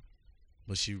 Mm-hmm.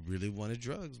 but she really wanted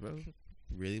drugs, bro.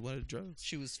 Really wanted drugs.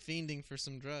 She was fiending for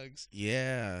some drugs.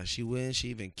 Yeah, she went. She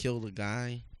even killed a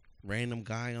guy, random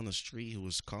guy on the street who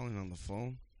was calling on the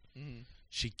phone. Mm-hmm.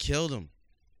 She killed him,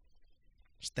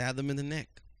 stabbed him in the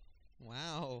neck.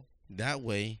 Wow. That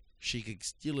way, she could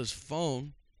steal his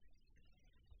phone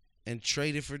and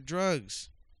trade it for drugs.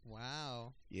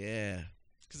 Wow. Yeah.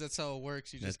 Because that's how it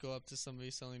works. You just go up to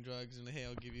somebody selling drugs and hey,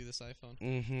 I'll give you this iPhone.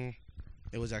 Mm-hmm.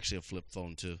 It was actually a flip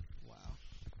phone too. Wow.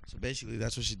 So basically,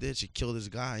 that's what she did. She killed this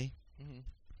guy. Mm-hmm.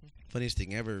 Funniest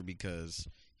thing ever because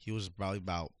he was probably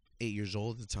about 8 years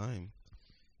old at the time,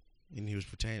 and he was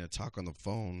pretending to talk on the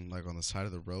phone, like on the side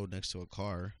of the road next to a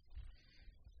car.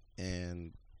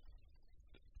 And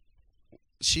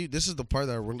this is the part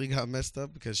that really got messed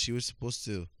up because she was supposed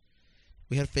to.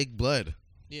 We had fake blood.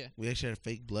 Yeah. We actually had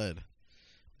fake blood.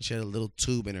 She had a little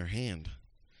tube in her hand,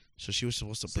 so she was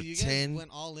supposed to So you pretend. guys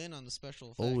went all in on the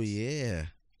special effects. Oh yeah.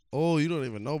 Oh, you don't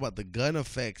even know about the gun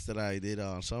effects that I did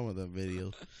on some of the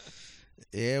videos.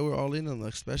 Yeah, we're all in on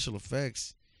the special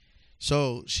effects.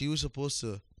 So she was supposed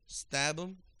to stab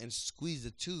him and squeeze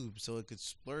the tube so it could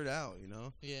splurt out, you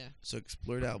know? Yeah. So it could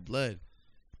splurt out blood.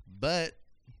 But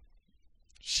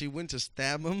she went to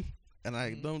stab him, and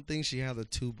I don't think she had the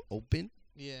tube open.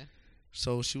 Yeah.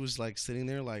 So she was like sitting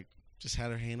there, like just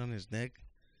had her hand on his neck,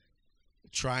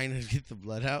 trying to get the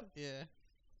blood out. Yeah.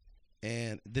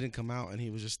 And it didn't come out, and he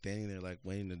was just standing there like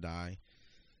waiting to die.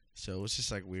 So it was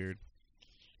just like weird.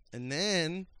 And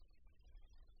then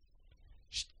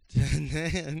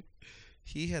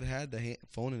he had the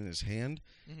phone in his hand,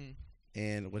 Mm-hmm.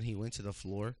 and when he went to the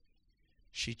floor,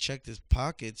 she checked his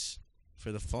pockets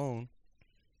for the phone,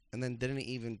 and then didn't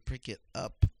even pick it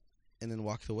up, and then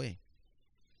walked away.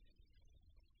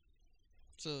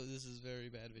 So this is very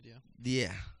bad video.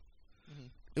 Yeah. Mhm.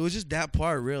 It was just that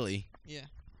part, really. Yeah.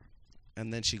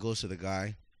 And then she goes to the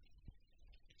guy,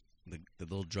 the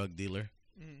little drug dealer.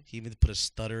 Mhm. He even put a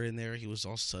stutter in there. He was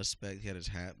all suspect. He had his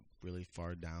hat really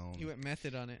far down. He went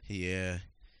method on it. Yeah.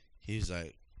 He was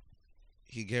like,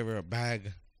 he gave her a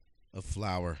bag of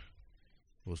flour.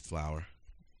 It was flour.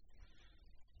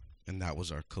 And that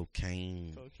was our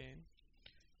cocaine. Cocaine.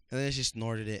 And then she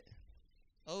snorted it.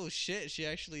 Oh shit! She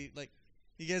actually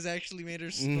you guys actually made her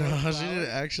snort No, flour? she didn't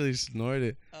actually snort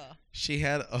it. Oh. She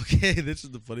had, okay, this is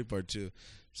the funny part too.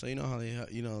 So you know how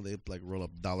they like roll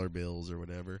up dollar bills or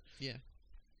whatever. Yeah.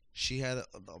 She had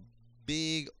a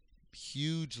big,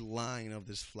 huge line of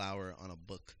this flour on a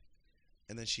book,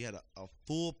 and then she had a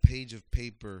full page of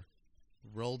paper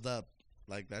rolled up.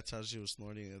 Like that's how she was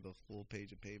snorting it, the full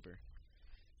page of paper.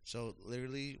 So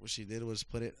literally, what she did was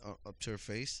put it up to her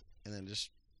face, and then just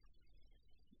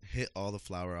hit all the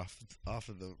flour off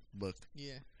of the book,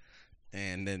 Yeah.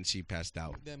 and then she passed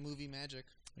out. That movie magic.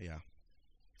 Yeah,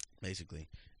 basically.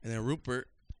 And then Rupert,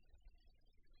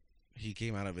 he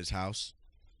came out of his house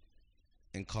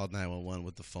and called 911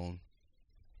 with the phone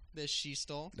That she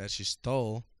stole. that she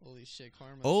stole. Holy shit,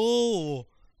 karma. Oh,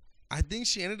 I think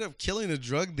she ended up killing the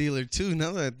drug dealer too.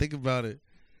 Now that I think about it,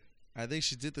 I think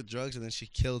she did the drugs and then she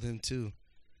killed him too.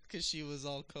 Because she was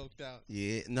all coked out.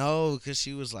 Yeah, no, because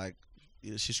she was like,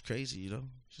 she's crazy, you know,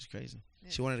 she's crazy. Yeah.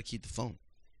 She wanted to keep the phone,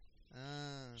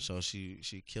 Ah. so she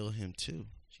killed him too.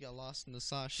 She got lost in the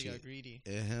sauce. She She- got greedy.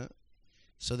 Uh-huh.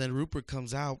 So then Rupert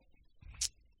comes out,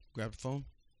 grabbed the phone,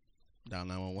 dialed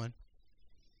 911,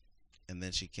 and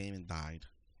then she came and died.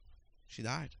 She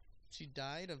died. She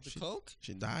died of the She- coke?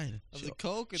 She died. Of She- the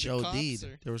coke or she the cops? OD'd.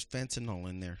 Or? There was fentanyl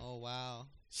in there. Oh, wow.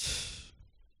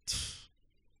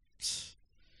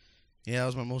 Yeah, that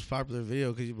was my most popular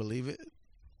video. Could you believe it?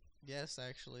 Yes,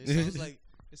 actually.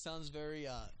 It sounds very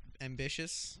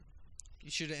ambitious. You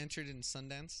should have entered in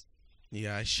Sundance.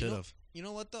 Yeah, I should have. You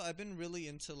know what, though? I've been really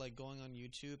into, going on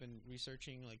YouTube and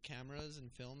researching, cameras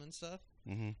and film and stuff.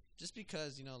 Mm-hmm. Just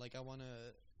because, I want to...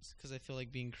 Because I feel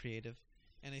like being creative.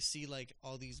 And I see,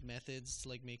 all these methods to,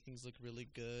 make things look really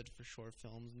good for short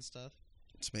films and stuff.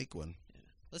 Let's make one. Yeah.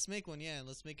 Let's make one, yeah. And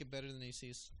let's make it better than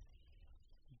AC's.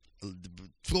 Oh,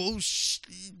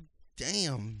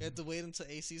 damn. We have to wait until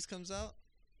AC's comes out.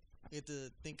 We have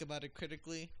to think about it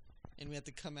critically. And we have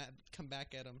to come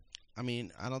back at them. I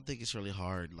mean, I don't think it's really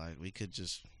hard. Like, we could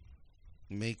just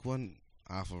make one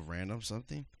off of random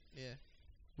something. Yeah.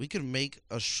 We could make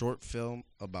a short film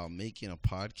about making a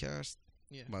podcast.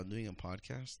 Yeah. About doing a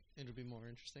podcast. It'll be more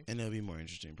interesting. And it'll be more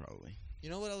interesting, probably. You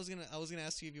know what I was gonna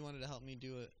ask you if you wanted to help me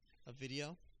do a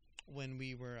video when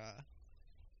we were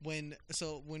when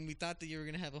we thought that you were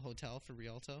gonna have a hotel for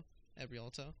Rialto at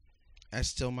Rialto. I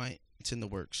still might. It's in the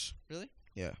works. Really?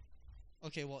 Yeah.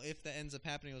 Okay, well if that ends up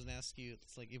happening, I was gonna ask you,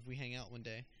 it's if we hang out one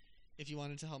day, if you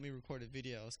wanted to help me record a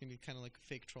video. It's gonna be kind of like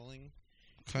fake trolling.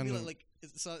 Kind of.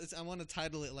 I want to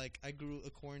title it I grew a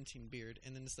quarantine beard,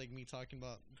 and then it's me talking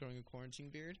about growing a quarantine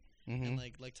beard. Mm-hmm. And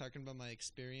like talking about my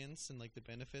experience and the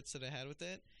benefits that I had with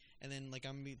it, and then I'm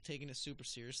gonna be taking it super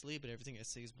seriously, but everything I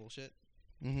say is bullshit.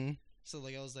 Mm-hmm. So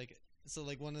I was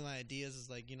one of my ideas is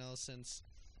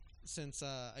since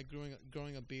I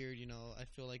growing a beard, I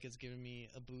feel like it's given me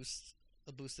a boost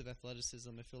of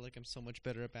athleticism. I feel like I'm so much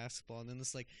better at basketball, and then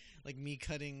this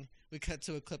we cut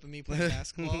to a clip of me playing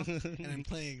basketball, and I'm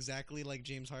playing exactly like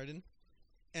James Harden,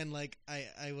 and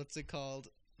I what's it called?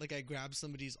 I grabbed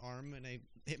somebody's arm and I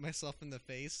hit myself in the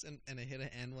face and I hit an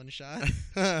and one shot.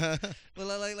 But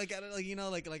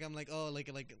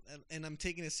and I'm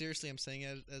taking it seriously. I'm saying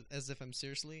it as if I'm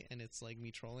seriously, and it's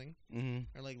me trolling,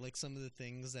 Mm-hmm. or like some of the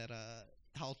things that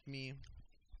helped me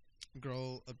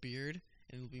grow a beard,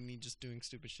 and it'll be me just doing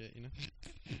stupid shit.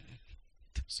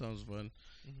 Sounds fun.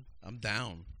 Mhm. I'm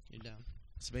down. You're down.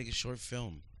 Let's make a short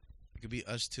film. It could be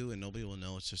us two, and nobody will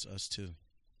know it's just us two.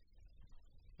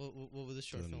 What would the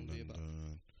short film be about?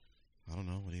 I don't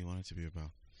know. What do you want it to be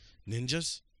about?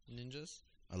 Ninjas? Ninjas?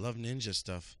 I love ninja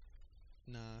stuff.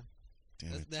 Nah.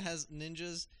 Damn it. That has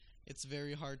ninjas. It's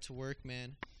very hard to work,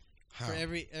 man. How? For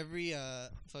every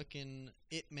fucking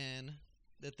it man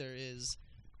that there's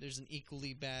an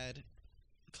equally bad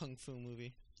kung fu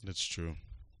movie. That's true.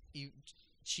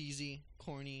 Cheesy,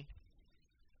 corny,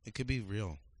 It could be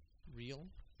real. real.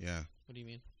 Yeah. What do you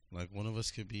mean? Like, one of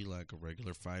us could be like a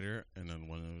regular fighter, and then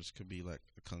one of us could be like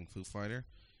a kung fu fighter,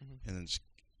 Mhm. and then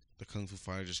the kung fu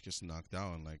fighter just gets knocked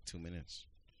out in like 2 minutes.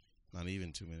 Not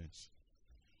even 2 minutes.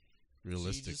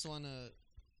 Realistic. So you just want to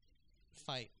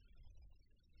fight.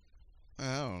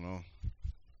 I don't know.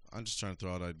 I'm just trying to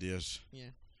throw out ideas.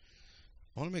 Yeah.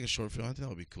 I want to make a short film. I think that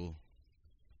would be cool.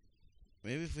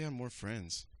 Maybe if we had more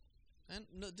friends. And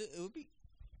no, it would be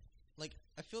like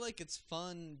I feel like it's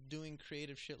fun doing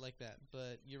creative shit like that.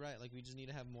 But you're right. Like we just need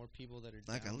to have more people that are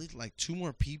Like down. at least like 2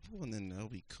 more people, and then that'll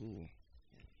be cool.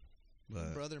 My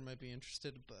But brother might be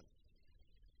interested, but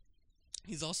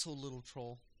he's also a little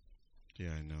troll.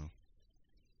 yeah, I know.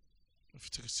 If we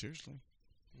took it seriously,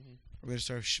 Mhm. we're gonna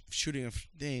start shooting.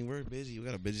 Dang, we're busy. We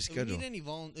got a busy If we schedule. need any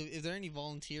if there are any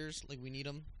volunteers, like we need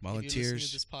them. If you're Volunteers. listening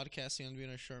to this podcast, you want to be in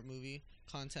a short movie,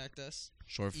 contact us.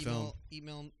 Short film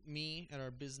Email me at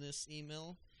our business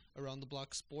email,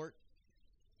 aroundtheblocksport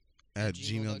at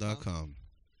gmail.com. gmail.com.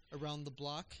 Around the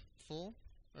block full,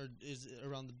 or is it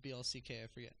around the BLCK? I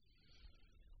forget.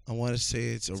 I want to say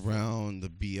it's around the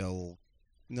BL.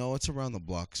 No, it's around the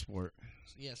block sport.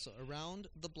 Yeah, so around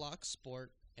the block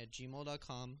sport at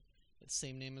gmail.com. It's the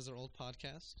same name as our old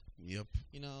podcast. Yep.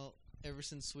 You know, ever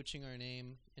since switching our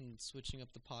name and switching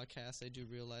up the podcast, I do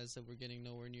realize that we're getting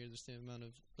nowhere near the same amount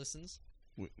of listens.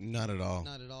 Not at all.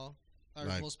 Not at all. Our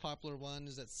Like- most popular one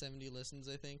is at 70 listens,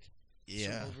 I think.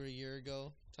 Yeah. From over a year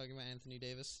ago, talking about Anthony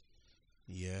Davis.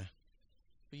 Yeah.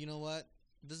 But you know what?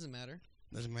 It doesn't matter.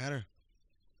 Doesn't matter.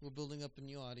 We're building up a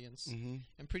new audience. Mm-hmm.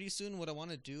 And pretty soon, what I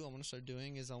want to start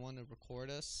doing is I want to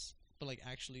record us, but like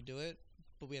actually do it.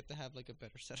 But we have to have like a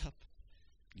better setup.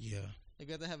 Yeah. Like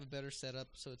we have to have a better setup,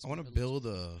 so it's. I want to more build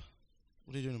a.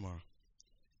 What are you doing tomorrow?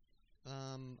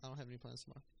 I don't have any plans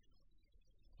tomorrow.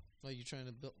 Are you trying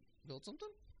to build something?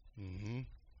 Mm-hmm.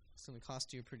 It's gonna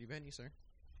cost you a pretty penny, sir.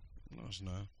 No, it's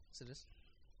not. Yes, it is.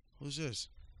 Who's this?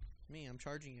 Me, I'm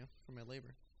charging you for my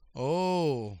labor.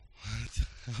 Oh.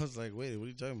 I was like, wait, what are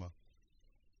you talking about?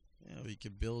 Yeah, we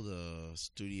could build a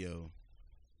studio.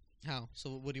 How?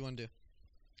 So what do you want to do?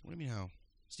 What do you mean how?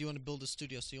 So you want to build a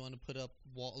studio? So you want to put up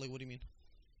wall? Like what do you mean?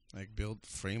 Like build,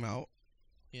 frame out.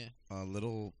 Yeah. A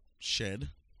little shed.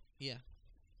 Yeah.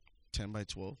 10 by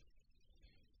 12.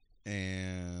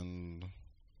 And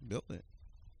build it.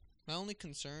 My only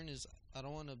concern is I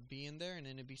don't want to be in there and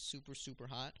then it'd be super super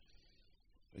hot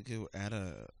We could add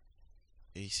a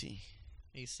AC.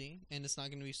 AC, and it's not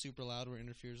going to be super loud or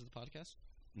interferes with the podcast.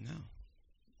 No.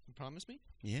 You promise me?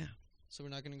 Yeah. So we're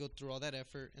not going to go through all that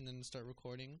effort and then start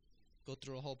recording, go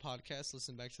through a whole podcast,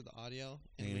 listen back to the audio,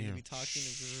 and Yeah, we're going yeah. to be talking.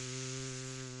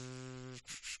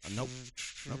 Nope.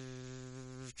 Nope.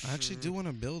 I actually do want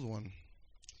to build one.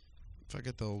 If I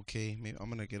get the okay, maybe I'm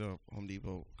gonna get a Home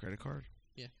Depot credit card.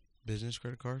 Yeah. Business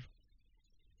credit card.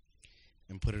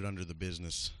 And put it under the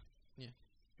business. Yeah.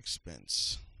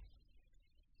 Expense.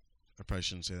 I probably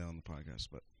shouldn't say that on the podcast,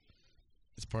 but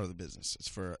it's part of the business.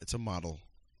 It's a model.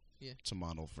 Yeah. It's a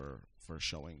model for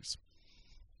showings.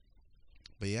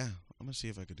 But yeah, I'm gonna see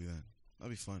if I could do that.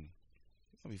 That'd be fun.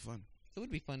 That'd be fun. It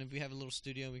would be fun if we have a little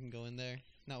studio. We can go in there,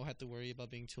 not have to worry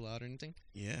about being too loud or anything.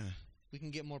 Yeah. We can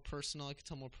get more personal. I can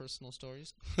tell more personal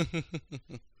stories.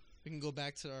 We can go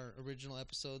back to our original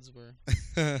episodes where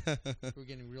we're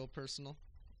getting real personal.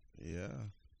 Yeah.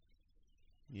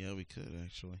 Yeah, we could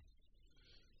actually.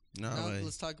 No, Now, I-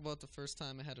 let's talk about the first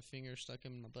time I had a finger stuck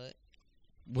in my butt.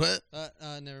 What?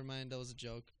 Never mind. That was a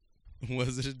joke.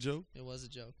 Was it a joke? It was a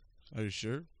joke. Are you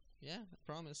sure? Yeah, I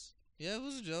promise. Yeah, it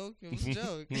was a joke. It was a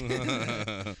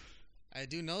joke. I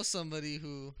do know somebody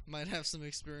who might have some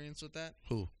experience with that.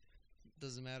 Who?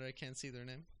 Doesn't matter. I can't see their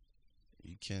name.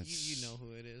 You can't. You know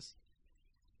who it is.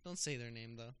 Don't say their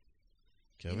name though.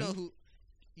 Kevin? You know who.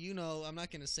 You know. I'm not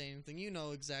gonna say anything. You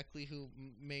know exactly who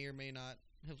may or may not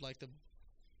have liked a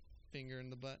finger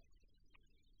in the butt.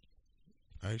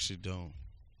 I actually don't.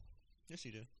 Yes,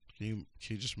 you do. Can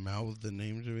you just mouth the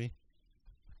name to me?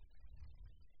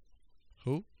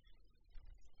 Who?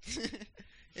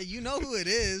 Yeah, you know who it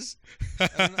is.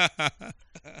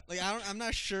 Like I'm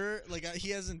not sure. Like he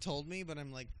hasn't told me, but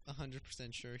I'm like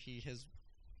 100% sure he has.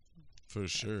 For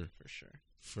sure. For sure.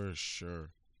 For sure.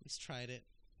 He's tried it.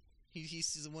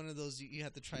 He's one of those you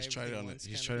have to try. He's everything tried it on once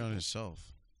He's kind of tried it on people. himself.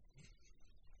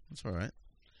 That's all right.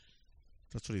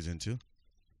 That's what he's into.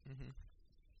 Mhm.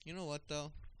 You know what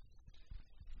though?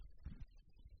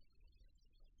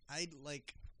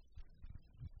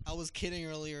 I was kidding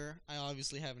earlier. I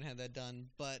obviously haven't had that done,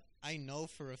 but I know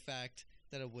for a fact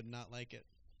that I would not like it.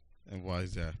 And why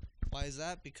is that? Why is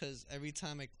that? Because every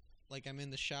time I'm in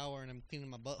the shower and I'm cleaning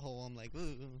my butthole, I'm like,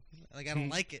 ooh, like I don't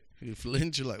like it. You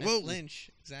flinch. You're like, I whoa. flinch,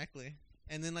 exactly.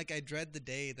 And then like I dread the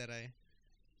day that I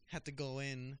have to go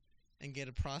in and get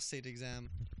a prostate exam.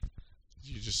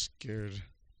 You're just scared.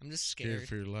 I'm just Scared scared.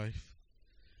 for your life.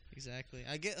 Exactly.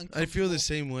 I get uncomfortable. I feel the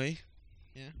same way.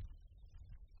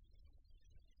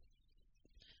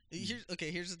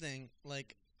 Here's the thing.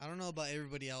 Like, I don't know about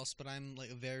everybody else, but I'm like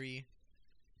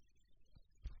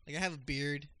I have a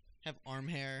beard, have arm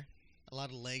hair, a lot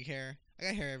of leg hair. I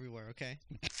got hair everywhere, okay?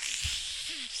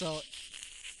 So,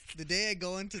 the day I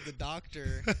go into the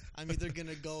doctor, I'm either going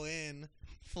to go in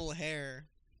full hair,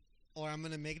 or I'm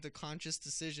going to make the conscious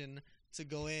decision to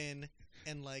go in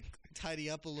and, like, tidy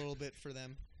up a little bit for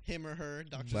them. Him or her.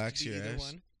 Doctors Wax could be your either ass?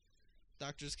 one.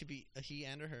 Doctors could be a he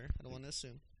and a her. I don't want to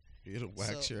assume. You gonna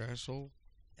wax So- your asshole?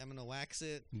 I'm going to wax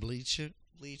it, Bleach it?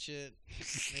 bleach it,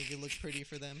 make it look pretty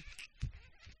for them.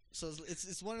 So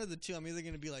it's one of the two. I'm either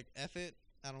going to be like, F it,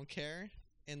 I don't care.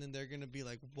 And then they're going to be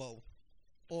like, whoa.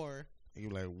 Or You're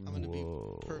like, I'm going to be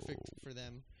whoa. perfect for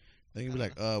them. They're gonna be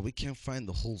like, we can't find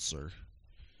the hole, sir.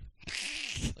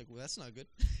 Like, well, that's not good.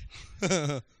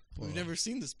 Well, We've never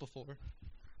seen this before.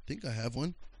 think I have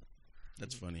one.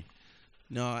 That's funny.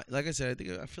 No, like I said,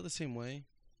 I feel the same way.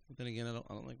 But then again, I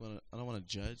don't want to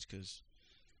judge, because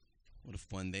what if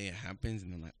one day it happens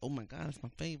and they're like, oh my god, it's my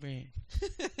favorite.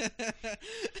 I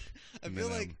And feel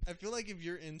then, like if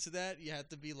you're into that, you have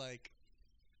to be like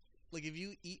if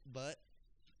you eat butt,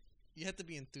 you have to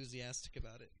be enthusiastic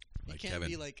about it. You Like can't Kevin.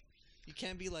 be like you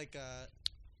can't be like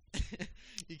you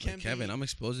Like can't Kevin, be, I'm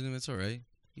exposing him. It's all right.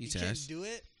 you Eats can't ass. do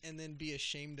it and then be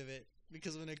ashamed of it,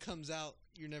 because when it comes out,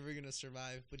 you're never gonna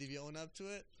survive. But if you own up to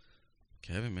it,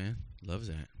 Kevin, man, loves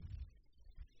that.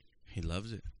 He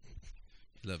loves it.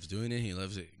 He loves doing it. He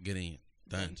loves it getting it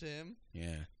done. to him,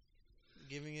 Yeah,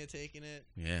 giving it, taking it,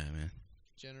 yeah, man.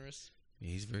 generous. Yeah,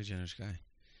 he's a very generous guy.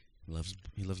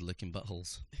 He loves licking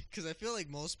buttholes. Because I feel like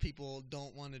most people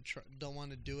don't want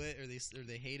to do it, or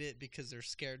they hate it because they're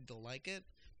scared they'll like it.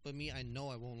 But me, I know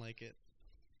I won't like it.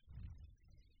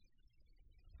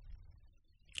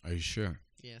 Are you sure?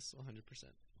 Yes, 100%.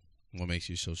 What makes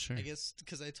you so sure? I guess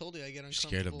because I told you I get You're uncomfortable.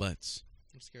 scared of butts.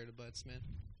 I'm scared of butts, man.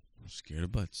 Scared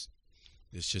of butts.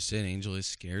 It's just it. Angel is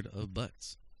scared of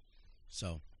butts.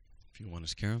 So, if you want to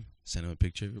scare him, send him a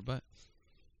picture of your butt.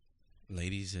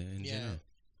 Ladies in Yeah. general.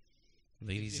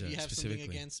 Ladies If you have specifically.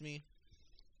 something against me,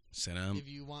 Send him. if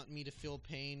you want me to feel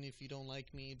pain, if you don't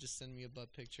like me, just send me a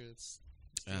butt picture. It's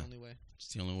the Yeah. only way. It's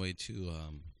the only way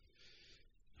to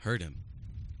hurt him.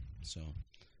 So,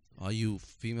 all you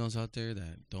females out there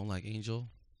that don't like Angel,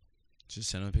 just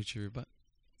send him a picture of your butt.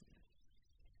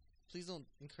 Please don't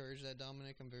encourage that,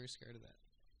 Dominic. I'm very scared of that.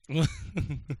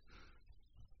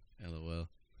 LOL.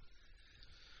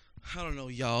 I don't know,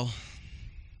 y'all.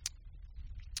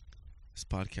 This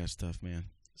podcast stuff, man,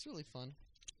 It's really fun.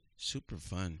 super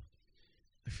fun.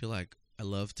 I feel like I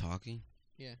love talking.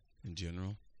 Yeah. In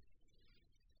general.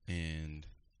 And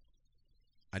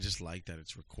I just like that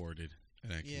it's recorded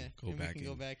and I can Yeah. go and back we can and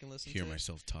go back and listen hear to it.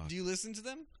 myself talk. Do you listen to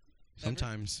them?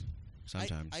 Sometimes.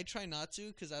 Sometimes. I try not to,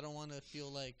 because I don't want to feel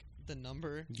like the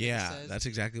number. that it Yeah, says. that's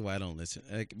exactly why I don't listen.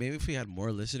 Like, maybe if we had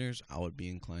more listeners, I would be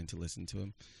inclined to listen to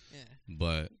them. Yeah.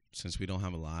 But since we don't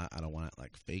have a lot, I don't want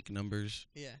like fake numbers,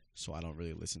 Yeah. so I don't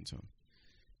really listen to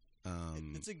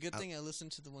them. It's a good thing I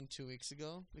listened to the one 2 weeks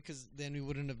ago, because then we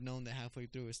wouldn't have known that halfway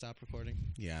through we stopped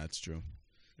recording, Yeah, it's true.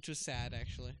 which was sad,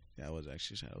 actually. That was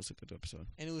actually sad. That was a good episode.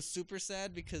 And it was super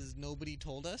sad because nobody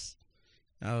told us.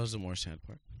 That was the more sad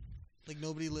part. Like,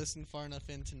 nobody listened far enough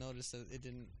in to notice that it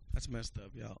didn't. That's messed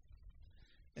up, y'all.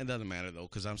 It doesn't matter though,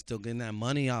 cause I'm still getting that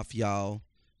money off y'all.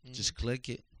 Mhm. Just click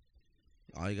it.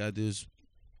 All you gotta do is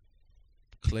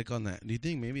click on that. Do you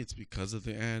think maybe it's because of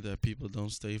the ad that people don't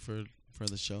stay for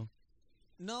the show?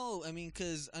 No, I mean,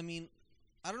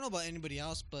 I don't know about anybody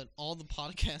else, but all the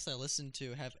podcasts I listen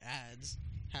to have ads.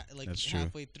 That's true.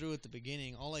 Halfway through at the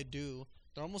beginning, all I do,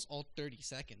 they're almost all 30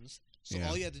 seconds. So Yeah.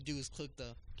 all you have to do is click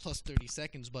the plus 30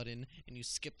 seconds button, and you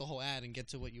skip the whole ad and get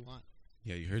to what you want.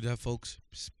 Yeah, you heard that, folks?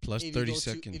 Plus If you 30 go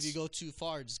seconds. if you go too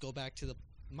far, just go back to the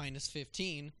minus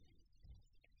 15.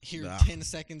 Hear Nah. 10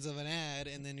 seconds of an ad,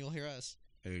 and then you'll hear us.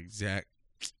 Exact.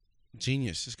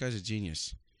 Genius. This guy's a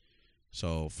genius.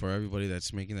 So, for everybody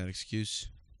that's making that excuse,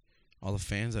 all the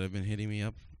fans that have been hitting me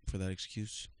up for that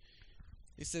excuse,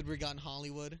 They said we got in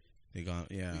Hollywood. they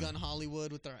got, yeah. We got in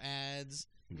Hollywood with our ads.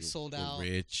 We sold we're out.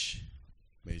 rich.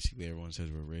 Basically, everyone says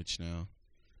we're rich now.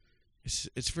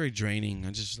 It's very draining.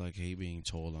 I just like hate being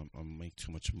told I'm make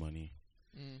too much money.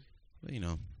 Mm. But, you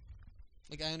know,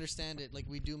 Like, I understand it. Like,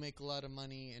 we do make a lot of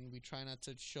money, and we try not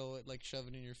to show it, like, shove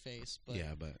it in your face. But,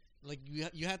 yeah, but like,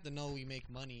 you have to know we make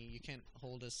money. You can't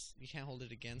hold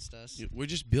it against us. we're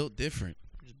just built different.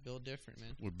 We're just build different,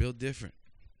 man. We're built different.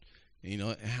 And, you know,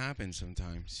 it happens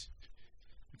sometimes.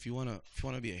 If you wanna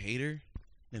be a hater,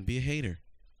 then be a hater.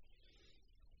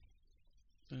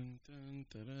 Dun, dun,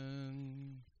 dun,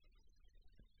 dun.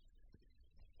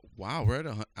 Wow, we're at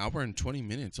an hour and 20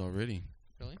 minutes already.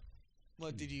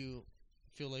 What, did you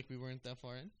feel like we weren't that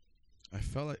far in? I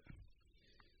felt like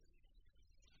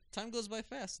Time goes by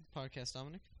fast, the podcast,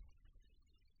 Dominic.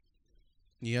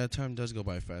 Yeah, time does go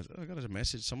by fast. I got a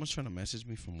message. Someone's trying to message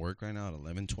me from work right now at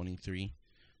 11:23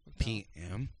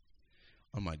 p.m.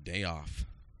 on my day off.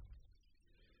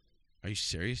 Are you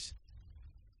serious?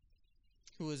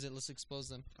 Who is it? Let's expose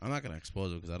them. I'm not gonna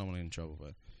expose it because I don't want to get in trouble.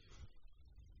 But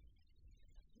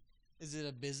is it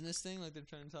a business thing? Like they're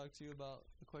trying to talk to you about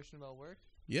a question about work?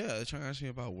 yeah, they're trying to ask me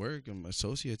about work and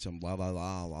associates and blah blah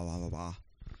blah blah blah blah blah.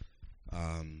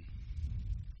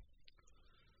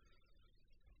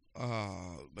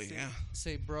 But say, yeah,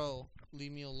 say, bro,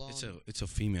 leave me alone. it's a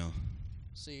female.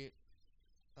 Say,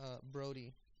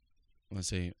 Brody. When I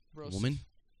say Bro, woman,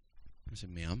 I say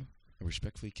ma'am. I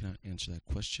respectfully cannot answer that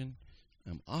question.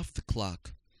 I'm off the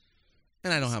clock,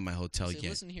 and I don't have my hotel say, yet.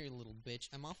 listen here, you little bitch.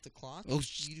 I'm off the clock. Oh,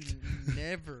 you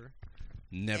never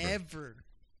ever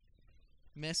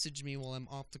message me while I'm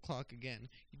off the clock again.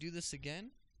 You do this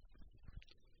again,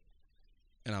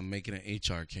 and I'm making an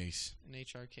HR case. an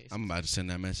HR case. I'm about to send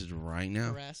that message right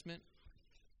now. Harassment.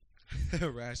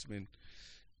 Harassment.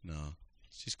 No,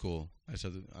 she's cool. I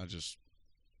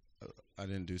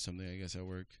didn't do something, I guess, at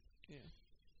work. Yeah.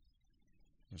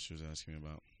 What she was asking me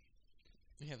about.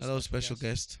 We have a Hello, special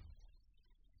guest.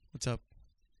 What's up?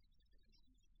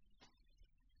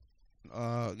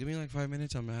 Give me like 5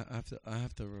 minutes. I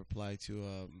have to reply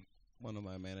to one of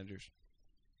my managers.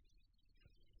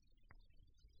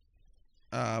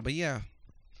 But yeah.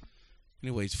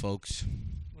 Anyways, folks,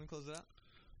 Want to close it out?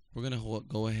 we're gonna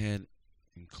go ahead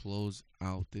and close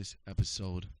out this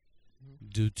episode Mhm.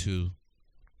 due to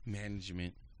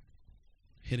management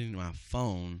hitting my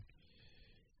phone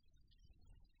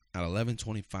at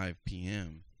 11:25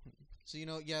 p.m. So,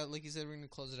 yeah, like you said, we're going to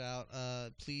close it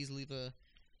out. Please leave a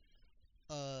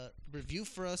review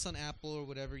for us on Apple or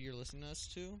whatever you're listening to us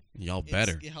to. Y'all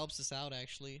better. It helps us out,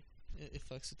 actually. It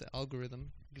fucks with the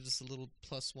algorithm. Gives us a little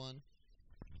 +1.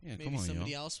 Yeah, Maybe come on,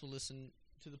 somebody y'all. else will listen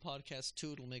to the podcast,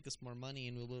 too. It'll make us more money,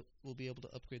 and we'll be able to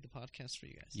upgrade the podcast for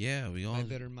you guys. Yeah, we all Buy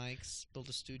better mics, build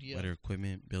a studio. better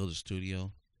equipment, build a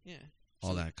studio, Yeah.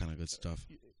 all So, that kind of good stuff.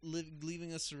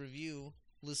 leaving us a review,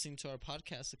 listening to our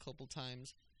podcast a couple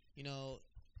times, you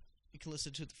can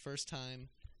listen to it the first time,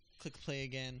 click play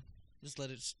again, just let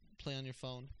it play on your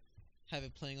phone, have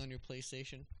it playing on your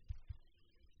PlayStation,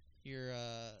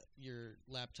 your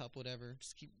laptop, whatever.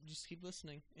 Just keep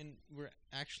listening, and you're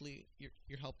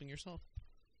helping yourself.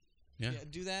 Yeah.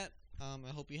 Do that. I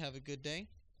hope you have a good day.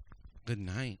 Good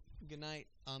night. Good night.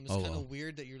 It's Oh, kind of well.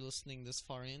 weird that you're listening this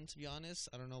far in, to be honest.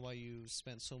 I don't know why you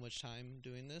spent so much time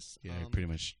doing this. Yeah, you're pretty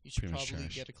much You should pretty much probably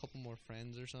trash. get a couple more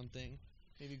friends or something.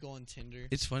 Maybe go on Tinder.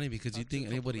 It's funny because you Talk to a think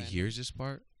couple anybody random- hears this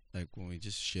part, like when we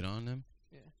just shit on them.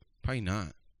 Yeah. Probably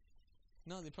not.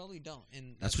 No, they probably don't.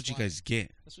 And That's what you why. guys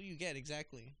get. That's what you get,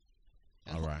 exactly.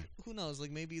 And All right. Who knows?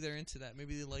 Like, maybe they're into that.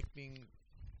 Maybe they like being.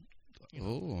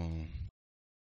 Oh.